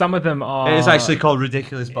 It's some of them are. It is actually called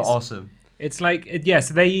ridiculous but awesome. It's like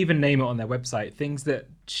so they even name it on their website. Things that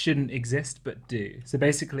shouldn't exist but do. So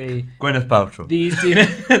basically, Gwyneth Paltrow.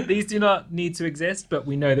 these do not need to exist, but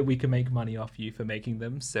we know that we can make money off you for making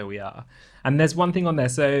them, so we are. And there's one thing on there.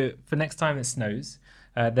 So for next time it snows,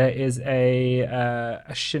 there is a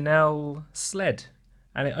Chanel sled,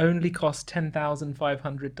 and it only costs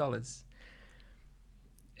 $10,500.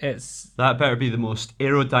 That better be the most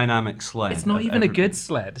aerodynamic sled. It's not I've even a ever good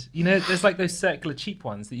sled. There's like those circular cheap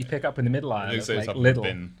ones that you pick up in the middle aisle. It looks of, like like something Lidl.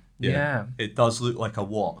 bin. Yeah. It does look like a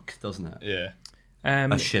walk, doesn't it? Yeah.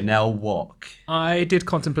 A Chanel walk. I did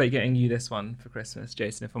contemplate getting you this one for Christmas,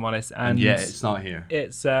 Jason, if I'm honest. And Yeah, it's not here.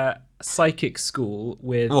 It's a psychic school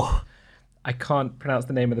with, Oh, I can't pronounce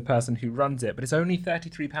the name of the person who runs it, but it's only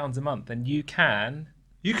 £33 a month, and you can.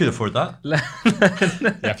 you could afford that. You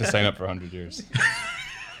have to sign up for 100 years.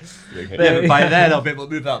 Okay. Yeah, but by then I'll be able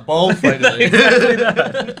to move that ball finally.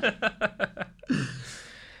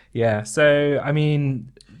 Yeah, so, I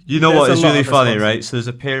mean. You know there's what a is lot really of funny, response. right? So there's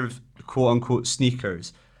a pair of quote unquote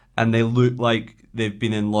sneakers, and they look like they've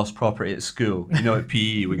been in lost property at school. You know, at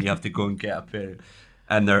PE when you have to go and get a pair,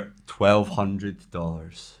 and they're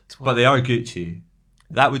 $1,200. But they are Gucci.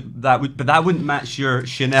 That wouldn't match your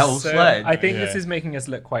Chanel So sled. I think this Yeah. is making us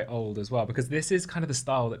look quite old as well, because this is kind of the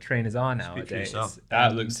style that trainers are for nowadays. yourself. That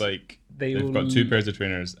And looks like they they've all got two pairs of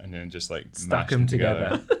trainers and then just like stuck mashed them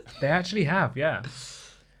together. They actually have, yeah.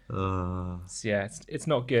 Uh, So, yeah, it's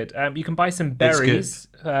not good. You can buy some It's berries,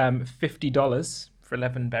 $50 for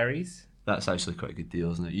 11 berries. that's actually quite a good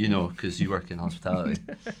deal, isn't it? You know, because you work in hospitality.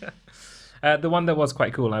 The one that was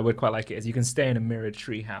quite cool, and I would quite like it, is you can stay in a mirrored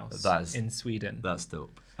tree house in Sweden. That's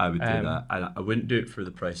dope. I would do that. I wouldn't do it for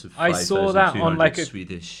the price of I saw that on like a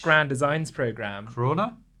Swedish Grand Designs program.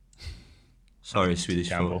 krona. Sorry, Swedish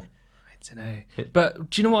Campbell. folk. I don't know. But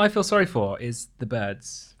do you know what I feel sorry for? Is the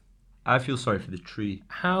birds. I feel sorry for the tree.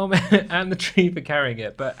 How many, and the tree for carrying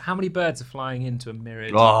it, but how many birds are flying into a mirrored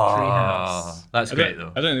tree house? That's I great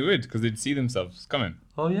don't, though. I don't think they would because they'd see themselves coming.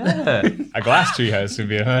 Oh yeah. A glass tree house would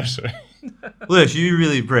be a nursery. Lewis, you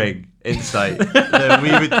really bring insight.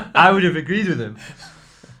 I would have agreed with him.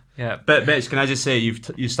 Yeah. But Mitch, can I just say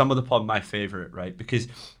you stumbled upon my favourite, right? Because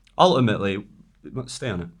ultimately, stay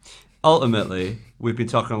on it. Ultimately, we've been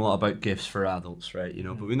talking a lot about gifts for adults, right? You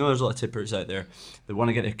know, but we know there's a lot of tippers out there that want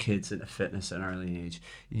to get their kids into fitness at an early age.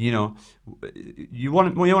 You know, you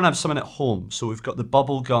want to have someone at home, so we've got the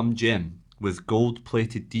Bubblegum Gym with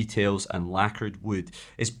gold-plated details and lacquered wood.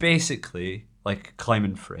 It's basically like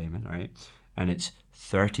climbing framing, right? And it's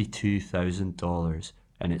 $32,000,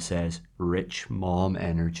 and it says "Rich Mom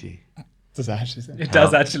Energy." Does that actually say? It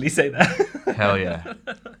does actually say that. Hell yeah,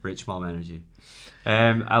 Rich Mom Energy.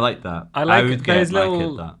 I like that. I like would get those my kid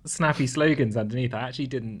little that. snappy slogans underneath. I actually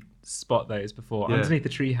didn't spot those before. Yeah. Underneath the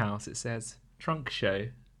treehouse, it says "Trunk Show."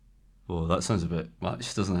 Oh, that sounds a bit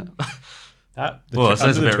much, doesn't it? That, Well, it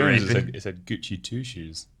sounds under a the bit trainers, rapey. it said Gucci 2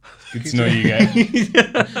 shoes. Good to know you guys.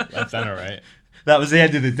 That's done all right. That was the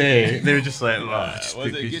end of the day. They were just like, Was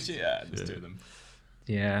it Gucci? Yeah, just do them.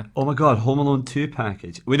 Yeah. oh my god, Home Alone 2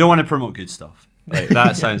 package. We don't want to promote good stuff. Like,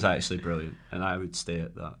 that sounds actually brilliant, and I would stay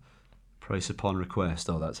at that. Price upon request.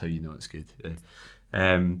 Oh, that's how you know it's good.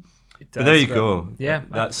 Yeah. But there you go. Yeah.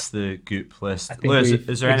 That's the Goop list. I think Lewis, we've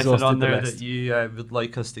is there anything exhausted on the there list. that you would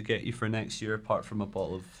like us to get you for next year, apart from a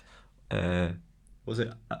bottle of, was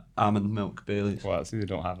it almond milk Baileys? Well, see, they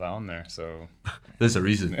don't have that on there, so. There's a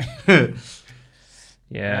reason.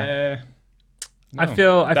 Yeah. No. I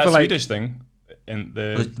feel that like Swedish thing in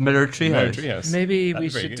the The Mirror Treehouse. treehouse. maybe That'd we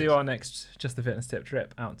be very should good. do our next Just the Fitness Tip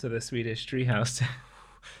trip out to the Swedish treehouse.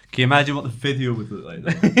 Can you imagine what the video would look like?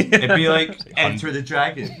 Though? It'd be like Enter the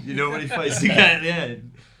Dragon. You know when he fights the guy at the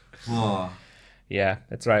end. Oh. Yeah,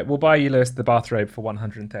 that's right. We'll buy you, Lewis, the bathrobe for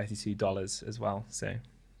 $132 as well. So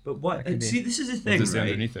But what? could be. See, this is the What thing, does it say right?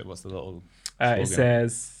 underneath it? What's the little. it slogan?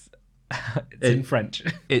 says it's in French.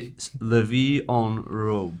 It's La Vie en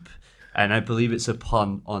Robe, and I believe it's a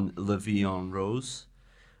pun on La Vie en Rose,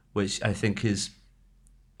 which I think is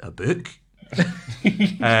a book.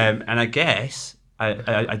 And I guess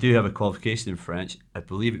I do have a qualification in French. I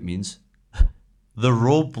believe it means the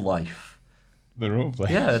robe life. The role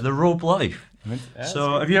play. Yeah, the robe life. Yeah,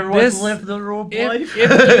 So have you ever wanted This- to live the robe life?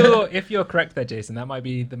 If you're correct there, Jason, that might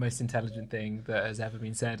be the most intelligent thing that has ever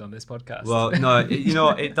been said on this podcast. Well, no, you know,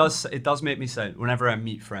 it does make me sound, whenever I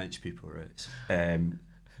meet French people, right,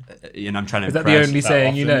 I'm trying to Is that the impress. only that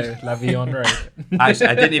saying you often. know? La vie en rose. Actually,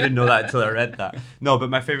 I didn't even know that until I read that. No, but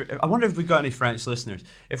my favorite. I wonder if we got any French listeners.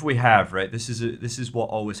 If we have, right, this is what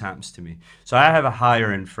always happens to me. So I have a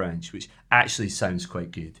higher in French, which actually sounds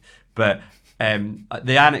quite good. But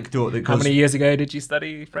the anecdote that How goes many years ago did you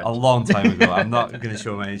study French? a long time ago. I'm not going to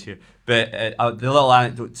show my age here, but the little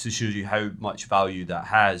anecdote to show you how much value that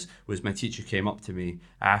has was my teacher came up to me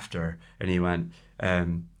after and he went,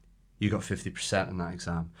 "You got 50% in that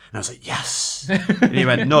exam," and I was like, "Yes!" And he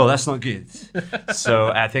went, "No, that's not good." So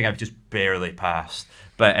I think I've just barely passed.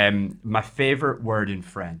 But my favorite word in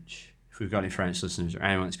French, if we've got any French listeners or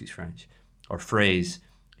anyone that speaks French, or phrase,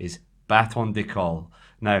 is "bâton d'école."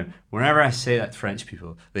 Now, whenever I say that to French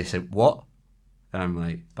people, they say, "What?" And I'm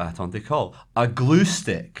like, "Bâton d'école." A glue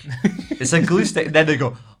stick. It's a glue stick. And then they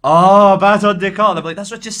go, "Oh, bâton d'école." And I'm like,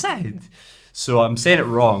 "That's what you said." So I'm saying it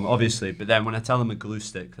wrong, obviously. But then when I tell them a glue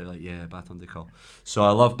stick, they're like, "Yeah, bâton d'école." So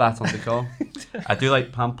I love bâton d'école. I do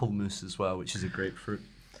like pamplemousse as well, which is a grapefruit.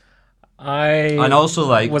 And I also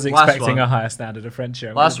like, was last expecting one, a higher standard of French.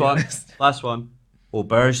 last one,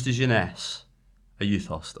 Auberge de Jeunesse, a youth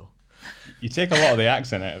hostel. You take a lot of the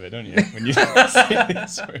accent out of it, don't you? When you say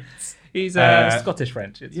these words. He's Scottish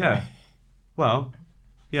French. It's Yeah. Well,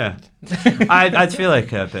 yeah. I'd feel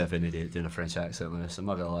like a bit of an idiot doing a French accent, Lewis. I'm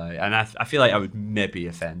not gonna lie, and I feel like I would maybe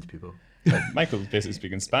offend people. Michael was basically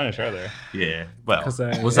speaking Spanish earlier. Yeah. Well, 'Cause,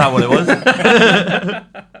 was that what it was?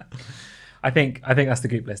 I think that's the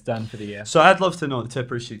group list done for the year. So I'd love to know.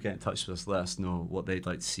 Tippers should get in touch with us. Let us know what they'd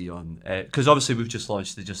like to see on. Because obviously we've just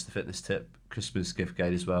launched the Just the Fitness Tip Christmas gift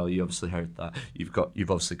guide as well. You obviously heard that. You've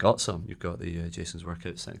obviously got some. You've got the Jason's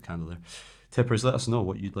workout scented candle there. Tippers, let us know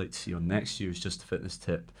what you'd like to see on next year's Just the Fitness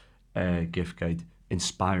Tip gift guide,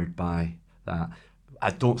 inspired by that. I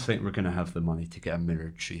don't think we're going to have the money to get a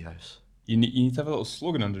mirrored treehouse. You need to have a little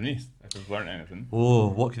slogan underneath. If we've learned anything, Oh,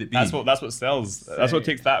 what could it be? that's what sells. That's what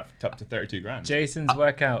takes that up to 32 grand. Jason's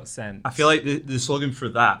workout scent. I feel like the slogan for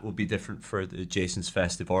that will be different for the Jason's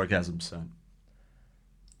Festive Orgasm scent.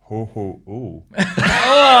 Ho ho ooh.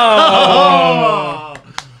 Oh!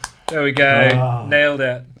 There we go. Nailed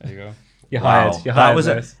it. There you go. You're hired. You're hired. That was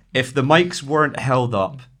Lewis. if the mics weren't held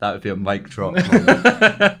up, that would be a mic drop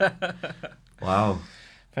moment. Wow.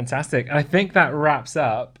 Fantastic. I think that wraps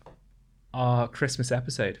up our Christmas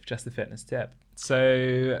episode of Just the Fitness Tip.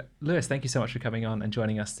 So, Lewis, thank you so much for coming on and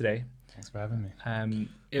joining us today. Thanks for having me.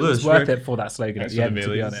 It Lewis, was worth Rick- it for that slogan at Thanks the for end, the to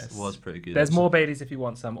be Baileys. honest. It was pretty good. There's more Baileys if you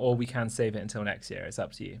want some, or we can save it until next year. It's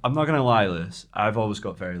up to you. I'm not going to lie, Liz. I've always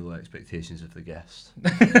got very low expectations of the guest.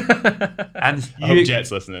 And I hope you,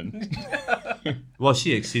 Jet's listening. well,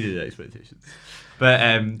 she exceeded expectations. But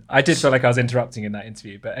I did feel like I was interrupting in that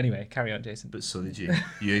interview, but anyway, carry on, Jason. but so did you.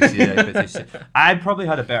 You exceeded expectations. I probably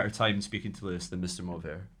had a better time speaking to Lewis than Mr.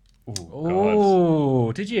 Mulvier. Oh God,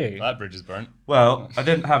 Oh, did you? that bridge is burnt. Well, I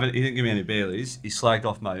didn't have it. He didn't give me any Baileys. He slagged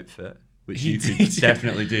off my outfit, which you could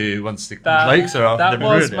definitely do once the lights are off. That Never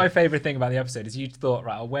was ruined my it. favourite thing about the episode is you thought,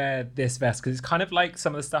 right, I'll wear this vest because it's kind of like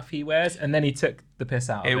some of the stuff he wears, and then he took the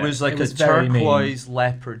piss out of it. It was like a very mean. turquoise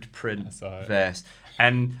leopard print saw it. vest,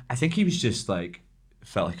 and I think he was just like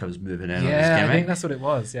felt like I was moving in on his Yeah, I gimmick. think that's what it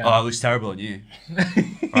was. Yeah. Oh, it looks terrible on you.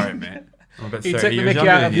 All right, mate. I'm about He 30 took the years Mickey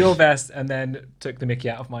younger out than of you. your vest and then took the Mickey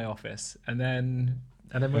out of my office, and then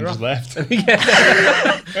we're And off. just left.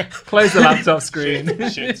 Yeah. Close the laptop screen.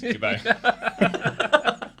 Shit. Goodbye.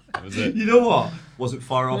 That was it. You know what? Wasn't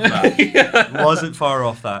far off that. Wasn't far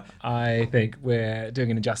off that. I think we're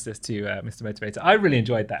doing an injustice to Mr. Motivator. I really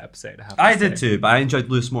enjoyed that episode. I have to I say. did too, but I enjoyed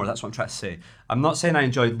Lewis more. That's what I'm trying to say. I'm not saying I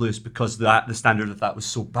enjoyed Lewis because the standard of that was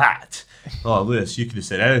so bad. Oh, Lewis, you could have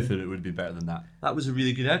said anything, it would be better than that. That was a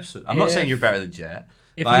really good episode. I'm not If- saying you're better than Jet.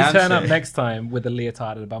 If but I you am turn up saying- next time with a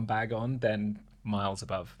leotard and a bum bag on, then miles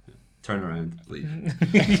above. Turn around, leave.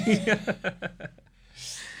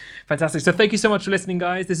 Fantastic. So thank you so much for listening,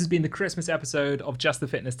 guys. This has been the Christmas episode of Just the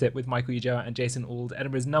Fitness Tip with Michael Ujoa and Jason Auld,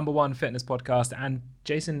 Edinburgh's #1 fitness podcast. And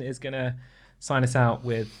Jason is going to sign us out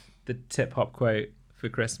with the tip hop quote for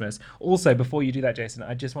Christmas. Also, before you do that, Jason,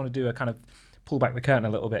 I just want to do a kind of pull back the curtain a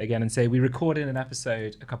little bit again and say we recorded an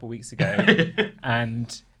episode a couple weeks ago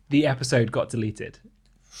and the episode got deleted.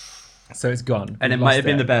 So it's gone. And We've it might lost have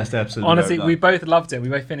been the best episode. Honestly, we've we ever done. both loved it. We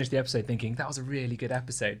both finished the episode thinking that was a really good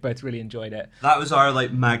episode. Both really enjoyed it. That was our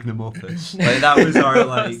like magnum opus. Like that was our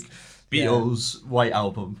like Beatles White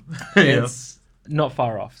Album. You know? It's not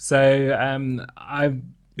far off. So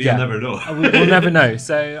You'll never know. we'll never know.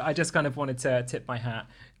 So I just kind of wanted to tip my hat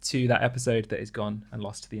to that episode that is gone and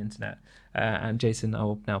lost to the internet. And Jason, I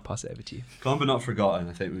will now pass it over to you. Gone but not forgotten,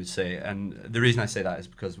 I think we would say. And the reason I say that is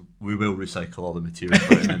because we will recycle all the material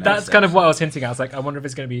for it in the next That's kind of episode. what I was hinting at. I was like, I wonder if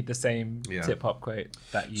it's going to be the same Yeah. tip hop quote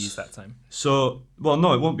that you used that time. So, well,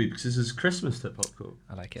 no, it won't be because this is Christmas tip hop quote.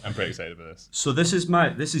 I like it. I'm pretty excited about this. So this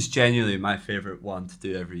is genuinely my favourite one to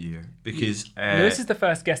do every year because Lewis is the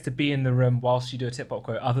first guest to be in the room whilst you do a tip hop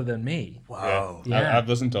quote, other than me. wow, Yeah. I've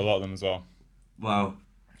listened to a lot of them as well. wow,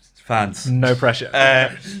 fans. No pressure.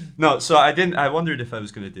 No, so I wondered if I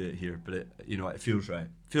was going to do it here, but it feels right.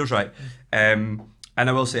 Feels right. And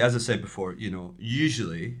I will say, as I said before,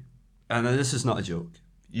 usually, and this is not a joke,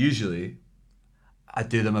 usually I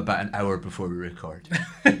do them about an hour before we record.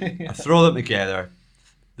 I throw them together.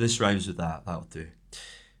 This rhymes with that. That'll do.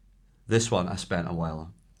 This one I spent a while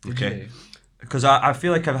on. Did Okay. you? Because I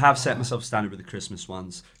feel like I have set myself standard with the Christmas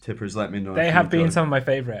ones. Tippers, let me know. They if have you've been got- some of my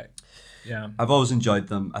favourite. Yeah. I've always enjoyed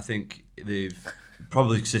them. I think they've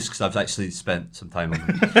probably exist because I've actually spent some time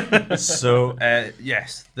on them. So,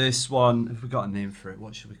 yes, this one, if we got a name for it,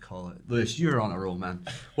 what should we call it? Lewis, you're on a roll, man.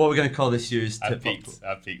 What are we going to call this year's I've tip peaked.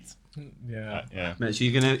 I've peaked. Yeah. Yeah. Mitch, are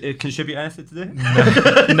you going to contribute anything today?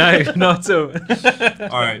 No, not at all.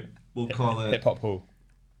 All right, we'll call Hip it. hop hole.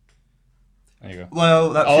 There you go.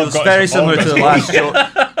 Well, that All I've feels got very is- similar all to I've the got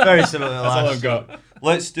last joke. Very similar to the That's all last I've joke. got.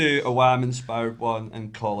 Let's do a Wham inspired one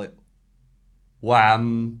and call it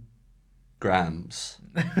Wham Grams.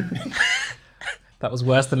 That was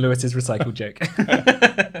worse than Lewis's recycled joke.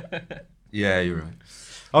 Yeah, you're right.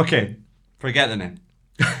 Okay, forget the name.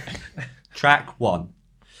 Track 1.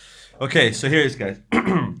 Okay, so here it is, guys.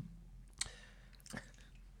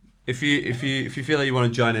 If you feel like you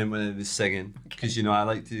want to join in when it is singing, because I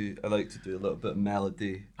like to do a little bit of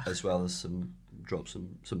melody as well as drop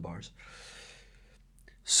some bars.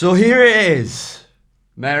 So here it is.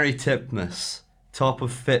 Merry Tipmas, top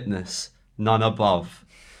of fitness, none above.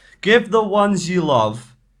 Give the ones you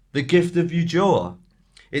love the gift of Ujoa.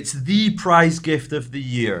 It's the prize gift of the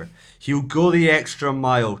year. He'll go the extra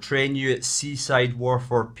mile, train you at Seaside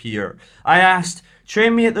Wharf or Pier. I asked,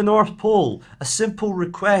 train me at the North Pole. A simple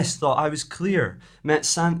request, thought I was clear. Meant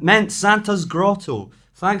Santa's Grotto.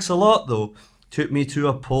 Thanks a lot though. Took me to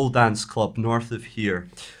a pole dance club north of here.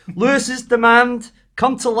 Lewis's demand,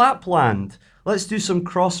 come to Lapland. Let's do some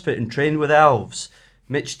CrossFit and train with elves.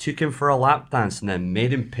 Mitch took him for a lap dance and then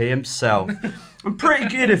made him pay himself. I'm pretty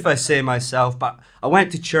good if I say myself, but I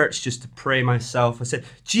went to church just to pray myself. I said,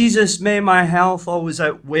 Jesus, may my health always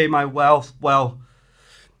outweigh my wealth. Well,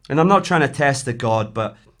 and I'm not trying to test the God,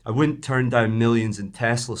 but I wouldn't turn down millions in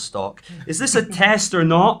Tesla stock. Is this a test or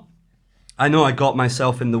not? I know I got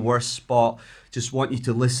myself in the worst spot. Just want you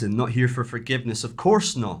to listen, not here for forgiveness. Of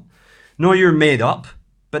course not. No, you're made up.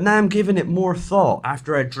 But now I'm giving it more thought.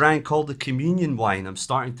 After I drank all the communion wine, I'm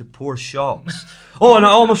starting to pour shots. Oh, and I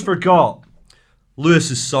almost forgot. Lewis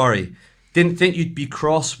is sorry. Didn't think you'd be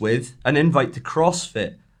cross with an invite to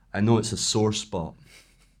CrossFit. I know it's a sore spot.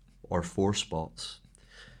 Or 4 spots.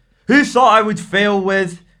 Who thought I would fail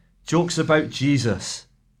with jokes about Jesus?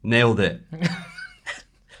 Nailed it.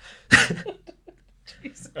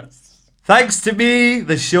 Thanks to me,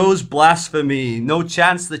 the show's blasphemy. No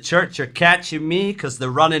chance the church are catching me because the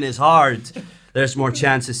running is hard. There's more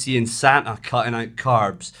chance of seeing Santa cutting out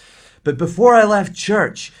carbs. But before I left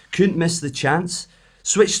church, couldn't miss the chance.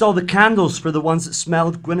 Switched all the candles for the ones that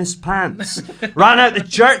smelled Gwyneth's pants. Ran out the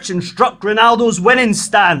church and struck Ronaldo's winning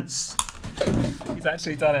stance. He's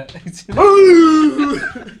actually done it.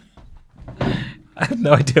 I have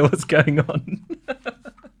no idea what's going on.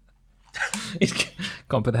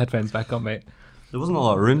 Can't put the headphones back on, mate. There wasn't a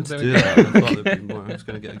lot of room to There do we go. that. I thought there'd be more. I was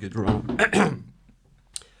going to get a good run.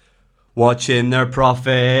 Watching their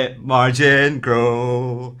profit margin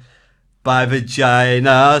grow by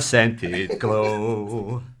vagina scented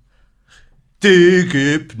glow. Do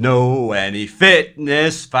Goop know any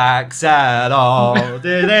fitness facts at all?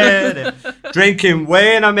 Drinking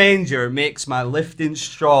whey in a manger makes my lifting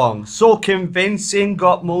strong. So convincing,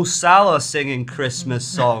 got Mo Salah singing Christmas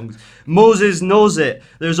songs. Moses knows it.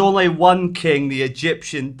 There's only one king, the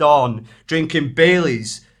Egyptian Don, drinking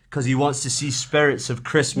Baileys because he wants to see spirits of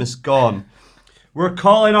Christmas gone. We're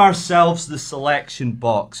calling ourselves the selection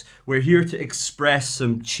box. We're here to express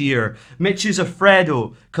some cheer. Mitch is a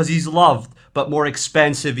Fredo because he's loved, but more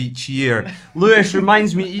expensive each year. Lewis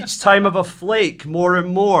reminds me each time of a flake more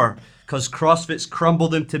and more because CrossFit's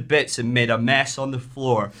crumbled him to bits and made a mess on the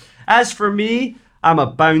floor. As for me, I'm a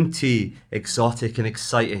bounty, exotic and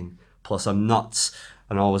exciting. Plus I'm nuts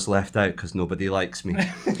and always left out because nobody likes me.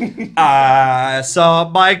 I saw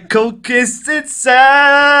Michael kissing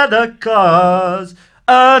Santa Claus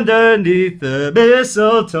underneath the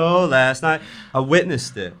mistletoe last night. I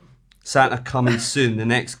witnessed it. Santa coming soon, the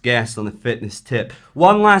next guest on the fitness tip.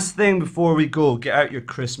 One last thing before we go. Get out your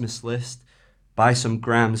Christmas list. Buy some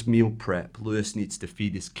Graham's meal prep. Lewis needs to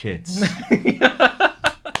feed his kids.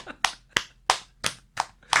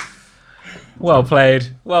 Well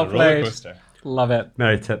played. Well Roller played. coaster. Love it.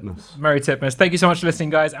 Merry Tipmas. Merry Tipmas. Thank you so much for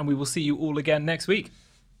listening, guys, and we will see you all again next week.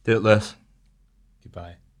 Do it, Lewis.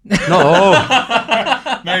 Goodbye. No.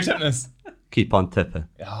 Merry Tipness. Keep on tipping.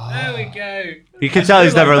 There we go. You can tell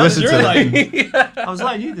he's never listened to your it. line. I was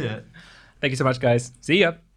letting you do it. Thank you so much, guys. See ya.